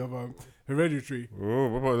reminded me of Hereditary. Oh,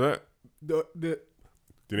 what about that? The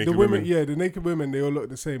naked women. Yeah, the naked women. They all look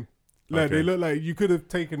the same. Like they look like you could have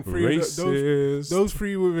taken those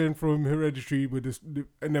three women from Hereditary with this,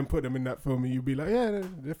 and then put them in that film, and you'd be like, yeah,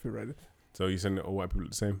 they're right. So you're saying that all white people look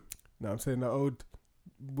the same? No, I'm saying that old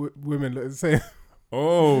women look the same.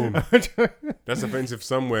 Oh, that's offensive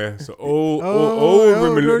somewhere. So old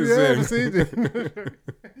women look the same.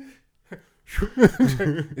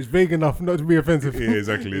 It's vague enough not to be offensive. Yeah,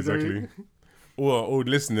 exactly. Or our old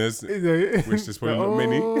listeners, which there's probably not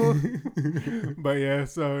many. But yeah,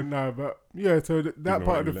 so that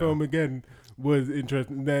part of the film again was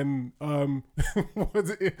interesting. Then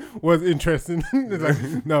was interesting.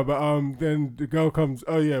 Then the girl comes.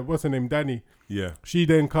 Oh yeah, what's her name? Danny. Yeah. She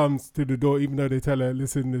then comes to the door, even though they tell her,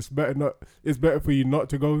 "Listen, it's better for you not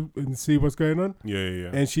to go and see what's going on." Yeah.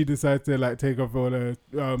 And she decides to like take off all her.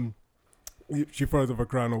 She throws off her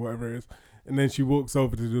crown or whatever it is. And then she walks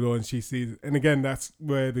over to the door and she sees, and again, that's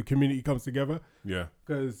where the community comes together. Yeah.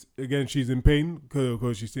 Because again, she's in pain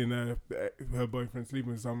because she's seen her boyfriend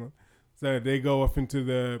sleeping with someone. So they go off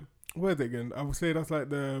into where's it again? I would say that's like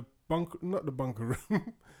the bunker, not the bunker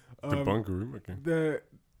room. The bunker room, okay.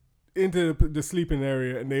 Into the sleeping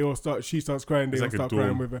area, and she starts crying. They all start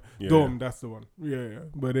crying with her. Yeah, dorm, that's the one. Yeah.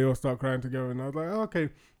 But they all start crying together, and I was like, oh, okay.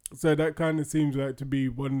 So that kind of seems like to be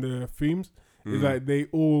one of the themes. It's like they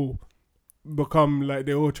all become like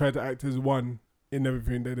they all try to act as one in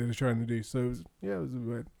everything that they're trying to do. So it was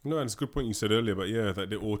weird. No, and it's a good point you said earlier, but that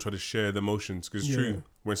they all try to share the emotions, because it's true.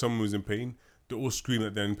 When someone was in pain, they all scream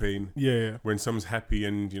that they're in pain. Yeah. When someone's happy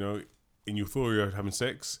and in euphoria having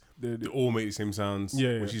sex, they all make the same sounds.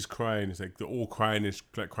 Yeah. When she's crying, it's like they're all crying. It's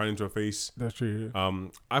like crying into her face. That's true. Yeah.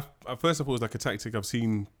 At first I thought it was like a tactic I've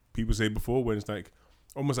seen people say before, when it's like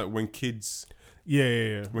almost like when kids.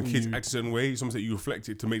 Yeah. When kids act a certain way, it's almost like you reflect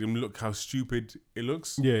it to make them look how stupid it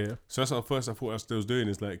looks. Yeah. So that's what at first I thought they was doing,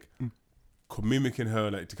 is like mimicking her,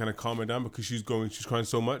 like to kind of calm her down, because she's crying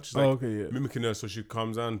so much. It's like mimicking her so she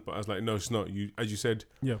calms down. But I was like, no, it's not. As you said,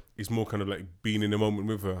 it's more kind of like being in the moment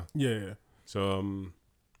with her. Yeah. So,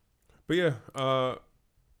 but yeah.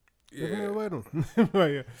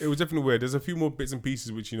 It was definitely weird. There's a few more bits and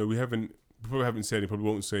pieces which we probably haven't said, and probably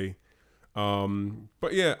won't say.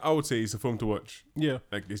 But yeah, I would say it's a film to watch. Yeah,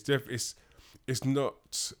 like it's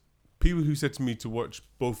not people who said to me to watch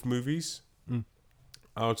both movies.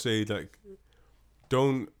 I would say like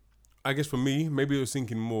I guess for me, maybe I was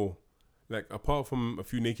thinking more like, apart from a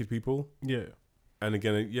few naked people. Yeah, and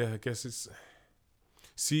again, I guess it's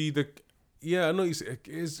I know it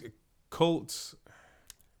is cult.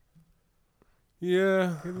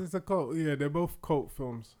 Yeah, it's a cult. Yeah, they're both cult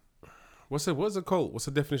films. What's a cult? What's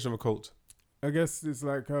the definition of a cult? I guess it's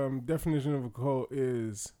like definition of a cult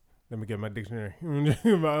is, let me get my dictionary.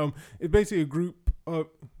 It's basically a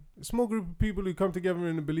small group of people who come together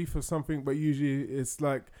in the belief of something, but usually it's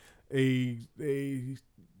like a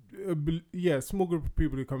small group of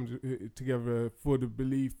people who come together for the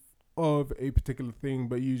belief of a particular thing,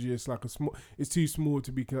 but usually it's like it's too small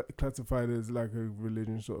to be classified as like a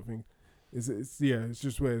religion sort of thing. It's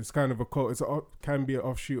just where it's kind of a cult. Can be an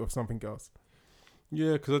offshoot of something else.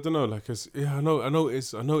 Yeah, because I don't know, like, I know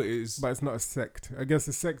it is, but it's not a sect. I guess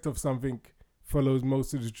a sect of something follows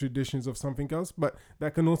most of the traditions of something else, but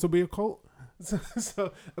that can also be a cult.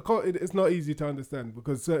 So a cult, it's not easy to understand,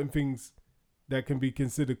 because certain things that can be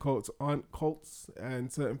considered cults aren't cults, and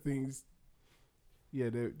certain things,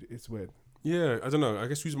 it's weird. Yeah, I don't know. I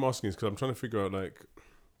guess the reason I'm asking is because I'm trying to figure out, like,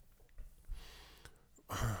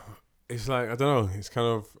 it's like, I don't know. It's kind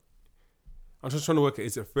of, I'm just trying to work out,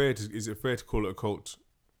 is it fair to call it a cult?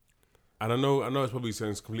 And I know it's probably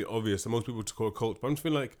sounds completely obvious that most people to call a cult, but I'm just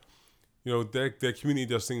feeling like, you know, their community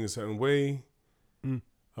does things a certain way.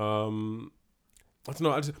 I don't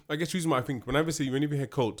know. I guess the reason why I think whenever you hear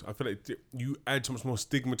cult, I feel like you add so much more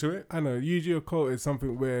stigma to it. I know. Usually a cult is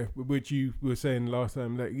something which you were saying last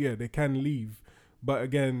time, like, yeah, they can leave, but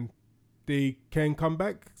again, they can come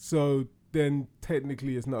back. So then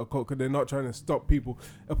technically it's not a cult because they're not trying to stop people,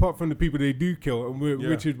 apart from the people they do kill, and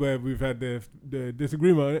which is where we've had the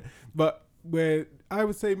disagreement on it. But where I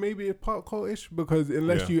would say maybe a part cultish, because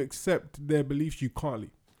unless you accept their beliefs, you can't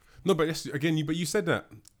leave. No, but yes, again, you said that.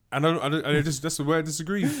 And I just that's where I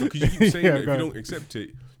disagree, because you keep saying that if you don't accept it,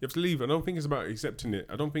 you have to leave. I don't think it's about accepting it.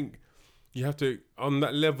 I don't think you have to on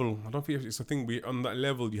that level. I don't think it's a thing. On that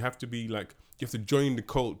level, you have to be like you have to join the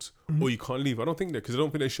cult or you can't leave. I don't think that, because I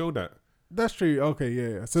don't think they show that. That's true. Okay,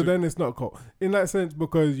 yeah. So then it's not a cult in that sense,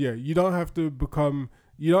 because you don't have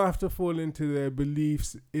to fall into their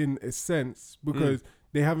beliefs in a sense, because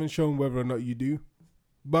they haven't shown whether or not you do.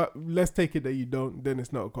 But let's take it that you don't, then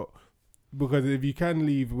it's not a cult. Because if you can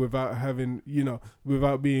leave without having,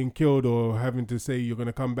 without being killed or having to say you're going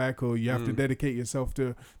to come back, or you have to dedicate yourself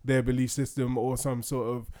to their belief system or some sort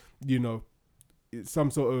of,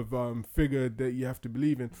 figure that you have to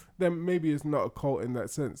believe in, then maybe it's not a cult in that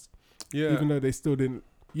sense. Yeah. Even though they still didn't,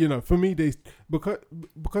 for me,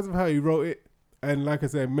 because of how he wrote it, and like I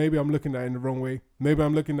said, maybe I'm looking at it in the wrong way. Maybe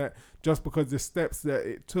I'm looking at just because the steps that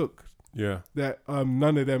it took, that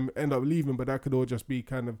none of them end up leaving, but that could all just be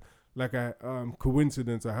kind of like a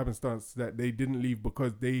coincidence or happenstance that they didn't leave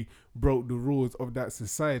because they broke the rules of that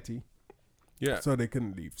society. Yeah. So they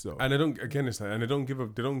couldn't leave. So and they don't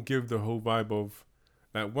give the whole vibe of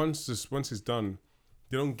like once it's done,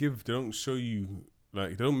 they don't show you,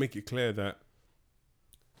 like they don't make it clear that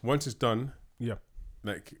once it's done,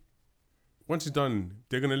 like once it's done,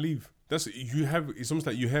 they're gonna leave. It's almost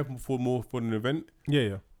like you have more for an event.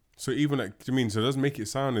 Yeah. So even so it doesn't make it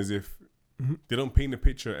sound as if they don't paint the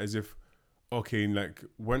picture as if, okay, like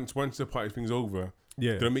once the party thing's over,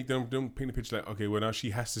 they don't paint the picture like, okay, well now she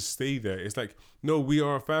has to stay there. It's like, no, we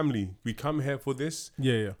are a family. We come here for this.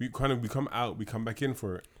 Yeah. We come out, we come back in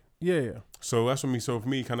for it. Yeah. So that's what for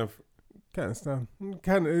me, kind of a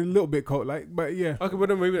little bit cult like, but yeah. Okay, but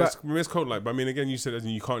then maybe it's cult like. But I mean, again, you said as in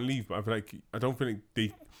you can't leave, but I feel like I don't think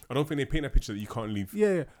they paint that picture that you can't leave.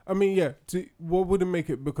 Yeah. I mean, what wouldn't make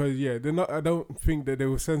it, because they're not. I don't think that they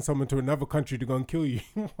will send someone to another country to go and kill you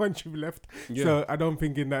once you've left. Yeah. So I don't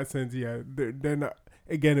think in that sense, they're not.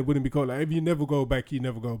 Again, it wouldn't be cult like. If you never go back, you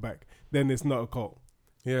never go back. Then it's not a cult.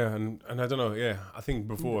 Yeah, and I don't know. Yeah, I think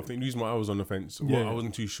the reason why I was on the fence, I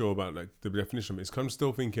wasn't too sure about like the definition of it. I'm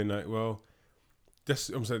still thinking like, well, that's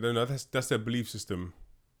their belief system.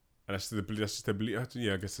 And that's just their belief.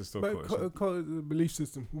 Yeah, I guess it's still call it the belief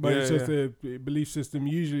system. But it's just a belief system.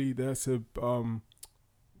 Usually that's and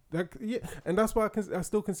that's why I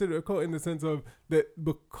still consider it a cult in the sense of that,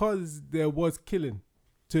 because there was killing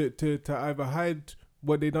to either hide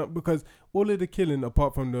what they done, because all of the killing,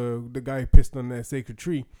 apart from the guy who pissed on their sacred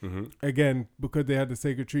tree, again, because they had the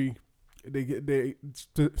sacred tree,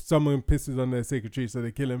 someone pisses on their sacred tree, so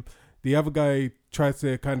they kill him. The other guy tries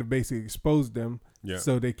to kind of basically expose them,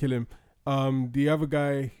 so they kill him. The other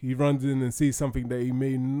guy, he runs in and sees something that he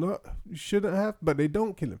shouldn't have, but they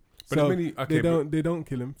don't kill him. But so they don't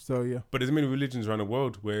kill him. So yeah. But there's many religions around the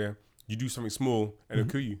world where you do something small and they'll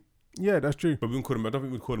kill you. Yeah, that's true. But I don't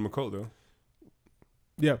think we'd call them a cult though.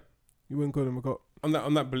 Yeah, you wouldn't call them a cult. On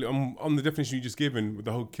the definition you just given with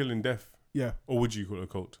the whole killing death. Yeah. Or would you call it a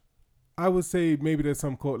cult? I would say maybe there's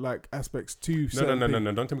some cult-like aspects to certain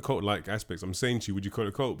No. Don't tell me cult-like aspects. I'm saying to you, would you call it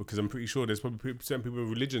a cult? Because I'm pretty sure there's probably certain people with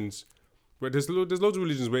religions where there's loads of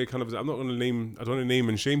religions where it kind of, I don't want to name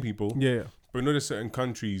and shame people. Yeah. But I know there's certain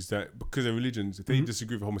countries that, because they're religions, if they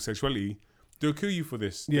disagree with homosexuality, they'll kill you for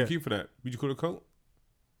this. They'll kill you for that. Would you call it a cult?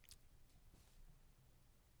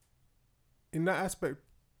 In that aspect,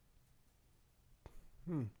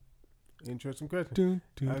 interesting question.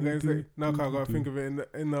 I'm gonna say no, I gotta think of it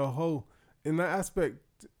in the whole, in that aspect,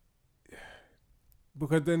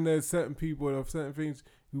 because then there's certain people of certain things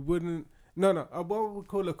who wouldn't. What we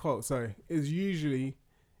call a cult, is usually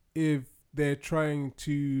if they're trying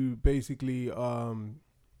to basically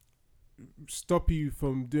stop you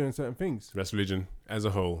from doing certain things. That's religion as a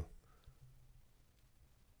whole.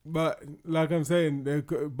 But like I'm saying,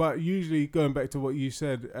 but usually going back to what you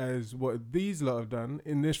said as what these lot have done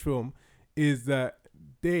in this film is that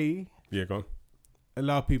they go on.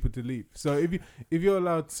 Allow people to leave. So if you're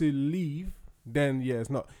allowed to leave, then it's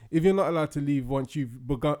not. If you're not allowed to leave once you've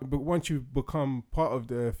become part of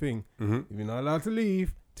the thing, if you're not allowed to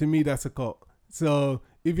leave, to me that's a cult. So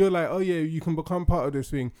if you're like, oh yeah, you can become part of this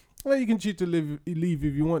thing, well, you can choose to leave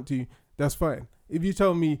if you want to. That's fine. If you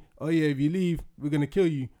tell me, oh yeah, if you leave, we're gonna kill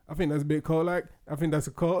you, I think that's a bit cult-like. I think that's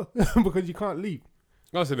a cult because you can't leave.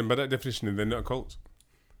 I said, by that definition, they're not a cult.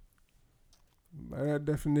 By that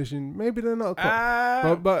definition, maybe they're not a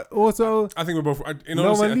cult. But also, I think we're both.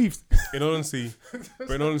 No one leaves. In all honesty, but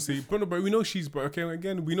we know she's. But okay,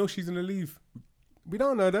 again, we know she's gonna leave. We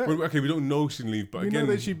don't know that. Well, okay, we don't know she's gonna leave, but we again,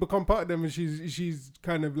 know that she become part of them, and she's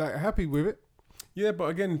kind of like happy with it. Yeah, but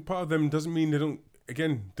again, part of them doesn't mean they don't.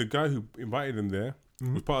 Again, the guy who invited them there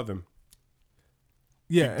was part of them.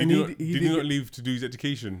 Yeah, did he not leave to do his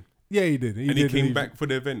education? Yeah, he did. He came back for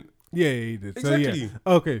the event. Yeah, he did. Exactly. So,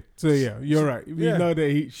 yeah. Okay, so yeah, you're right. We know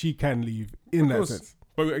that she can leave in that sense.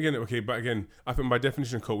 But again, I think by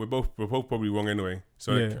definition of cult, we're both probably wrong anyway.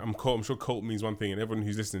 So like, I'm sure cult means one thing, and everyone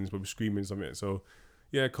who's listening is probably screaming something. So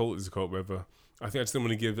yeah, cult is a cult, whatever. I think I just didn't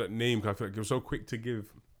want to give that name because I feel like it was so quick to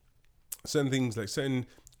give certain things, like certain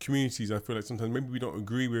communities. I feel like sometimes maybe we don't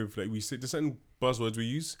agree with, like we say, there's certain buzzwords we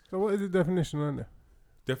use. So what is the definition on there?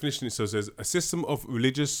 Definition it says a system of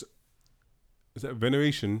religious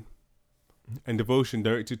veneration and devotion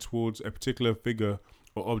directed towards a particular figure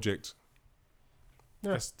or object.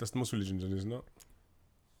 Yeah. That's most religions, isn't it not?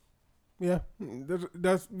 Yeah,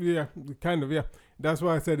 that's kind of. That's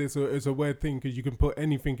why I said it's a weird thing because you can put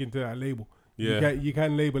anything into that label. Yeah, you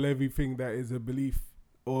can label everything that is a belief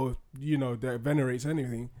or that venerates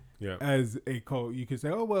anything as a cult. You can say,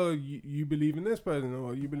 oh well, you believe in this person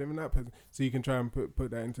or you believe in that person, so you can try and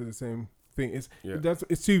put that into the same thing.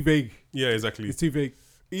 It's too vague. Yeah, exactly. It's too vague.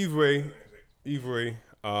 Either way,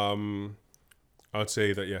 I'd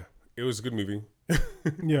say that it was a good movie.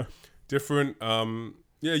 Yeah, different.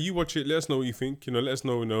 You watch it. Let us know what you think. Let us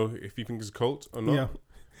know if you think it's a cult or not. Yeah,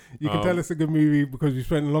 you can tell it's a good movie because we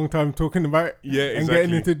spent a long time talking about it. Yeah, and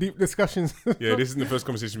getting into deep discussions. Yeah, this is the first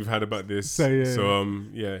conversation we've had about this. So I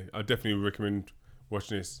definitely definitely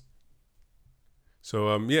watching this.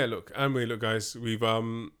 So look, guys, we've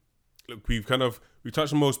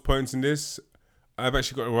touched on most points in this. I've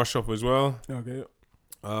actually got to rush off as well. Okay.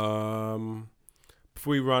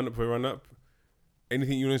 Before we run up,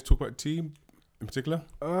 anything you want to talk about, T, in particular?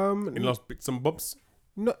 In last bits and bobs?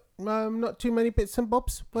 Not too many bits and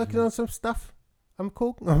bobs. Working on some stuff. I'm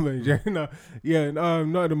cool. Not at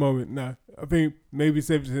the moment. No, I think maybe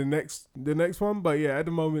save it to the next one. But yeah, at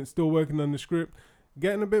the moment, still working on the script,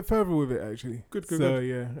 getting a bit further with it actually. Good.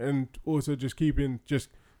 Yeah, and also just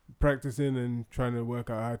practicing and trying to work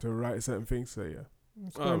out how to write certain things. So yeah,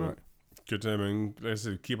 it's going right. Good time, and like I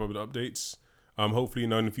said, keep up with the updates. Hopefully, in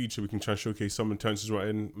the future, we can try and showcase some of Terrence's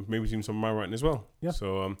writing, maybe even some of my writing as well. Yeah.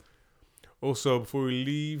 So, also before we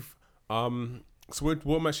leave, so what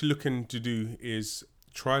I'm actually looking to do is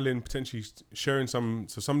trialing, potentially sharing some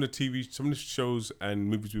of the shows and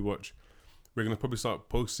movies we watch. We're gonna probably start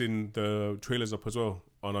posting the trailers up as well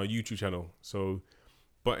on our YouTube channel. So,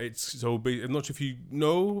 but I'm not sure if you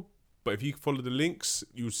know, but if you follow the links,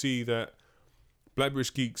 you'll see that Black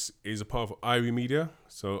British Geeks is a part of IRIE Media,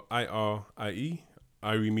 so IRIE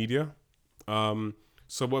Media.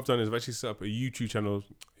 So what I've done is I've actually set up a YouTube channel.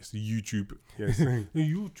 It's a YouTube, yes,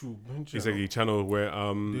 YouTube. It's like a channel where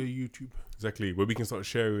the YouTube exactly where we can start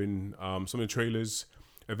sharing some of the trailers.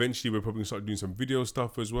 Eventually, we're probably gonna start doing some video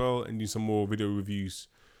stuff as well and do some more video reviews.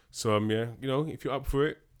 So if you're up for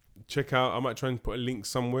it, check out. I might try and put a link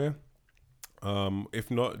somewhere.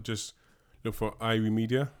 If not, just look for IRIE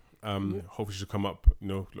Media. Hopefully she'll come up,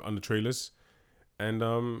 under trailers. And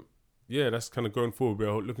that's kind of going forward.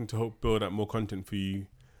 We're looking to help build out more content for you.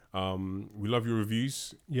 We love your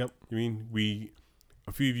reviews. Yep.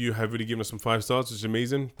 A few of you have really given us some 5 stars, which is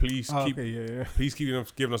amazing. Please keep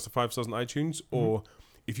giving us the 5 stars on iTunes, or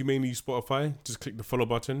if you mainly use Spotify, just click the follow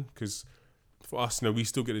button, because for us, we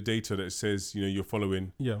still get the data that says, you're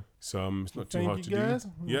following. Yeah. So it's not too hard to do.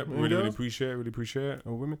 Yep, really appreciate it.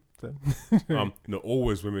 Or women. No,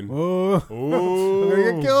 always women. Oh. I'm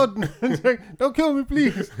gonna get killed. Don't kill me,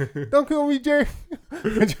 please. Don't kill me, Jay.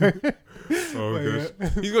 Oh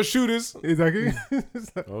gosh. He's got shooters. Exactly.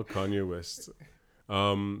 Oh, Kanye West.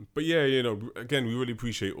 But again, we really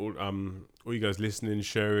appreciate all you guys listening,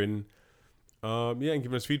 sharing, and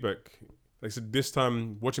giving us feedback. Like I said, this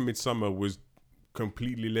time watching Midsommar was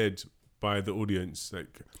completely led by the audience.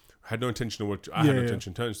 Like, I had no intention of what I had no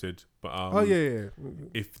intention. Terrence did, but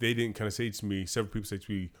if they didn't kind of say to me, several people say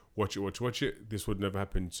to me, watch it, this would never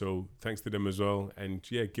happen. So thanks to them as well, and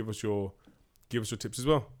give us your tips as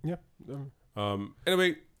well. Yeah.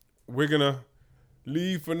 Anyway, we're gonna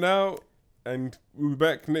leave for now, and we'll be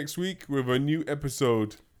back next week with a new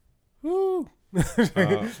episode. Woo!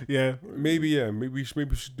 Maybe we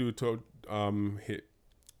should do a talk. Hit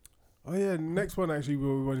Oh yeah, next one actually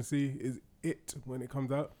we want to see is It when it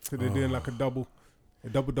comes out. So they're doing like a double.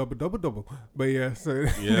 But yeah, so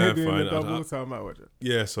they're doing fine. a double, so I might watch it.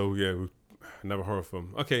 Yeah, so yeah, another horror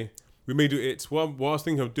film. Okay, we may do It. What I was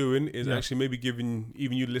thinking of doing is actually maybe giving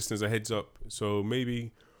even you listeners a heads up. So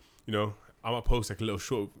maybe, you know, I might post like a little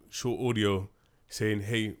short audio saying,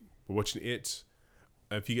 hey, we're watching It.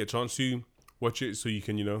 If you get a chance to watch it, so you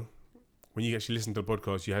can, you know, when you actually listen to the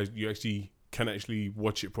podcast, you actually can actually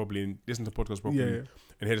watch it properly and listen to the podcast properly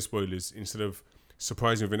and hear the spoilers instead of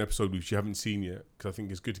surprising with an episode which you haven't seen yet. Because I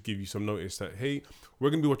think it's good to give you some notice that, hey, we're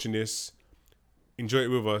going to be watching this. Enjoy it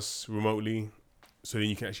with us remotely, so then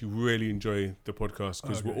you can actually really enjoy the podcast,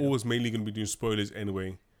 because we're always mainly going to be doing spoilers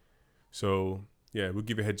anyway. So yeah, we'll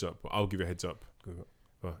give you a heads up. I'll give you a heads up.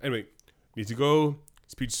 Well, anyway, need to go.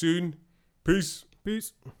 Speak soon. Peace.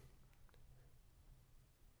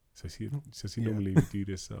 So see, normally we do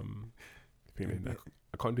this.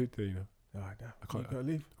 I can't do it today, you know. I can't. You gotta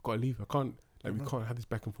leave. I gotta leave. I can't. Like, we can't have this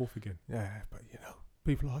back and forth again. Yeah, but you know,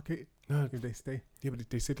 people like it. No, if they stay. Yeah, but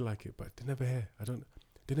they said they like it, but they never hear.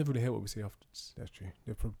 They never really hear what we say afterwards. That's true.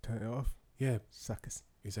 They probably turn it off. Yeah, suckers.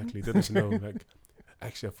 Exactly. They don't know. Like,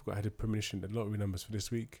 actually, I forgot I had a premonition. The lottery numbers for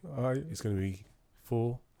this week. It's gonna be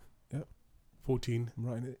 4. Yep. 14. I'm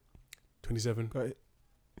writing it. 27. Got it.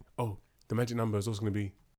 Oh, the magic number is also gonna be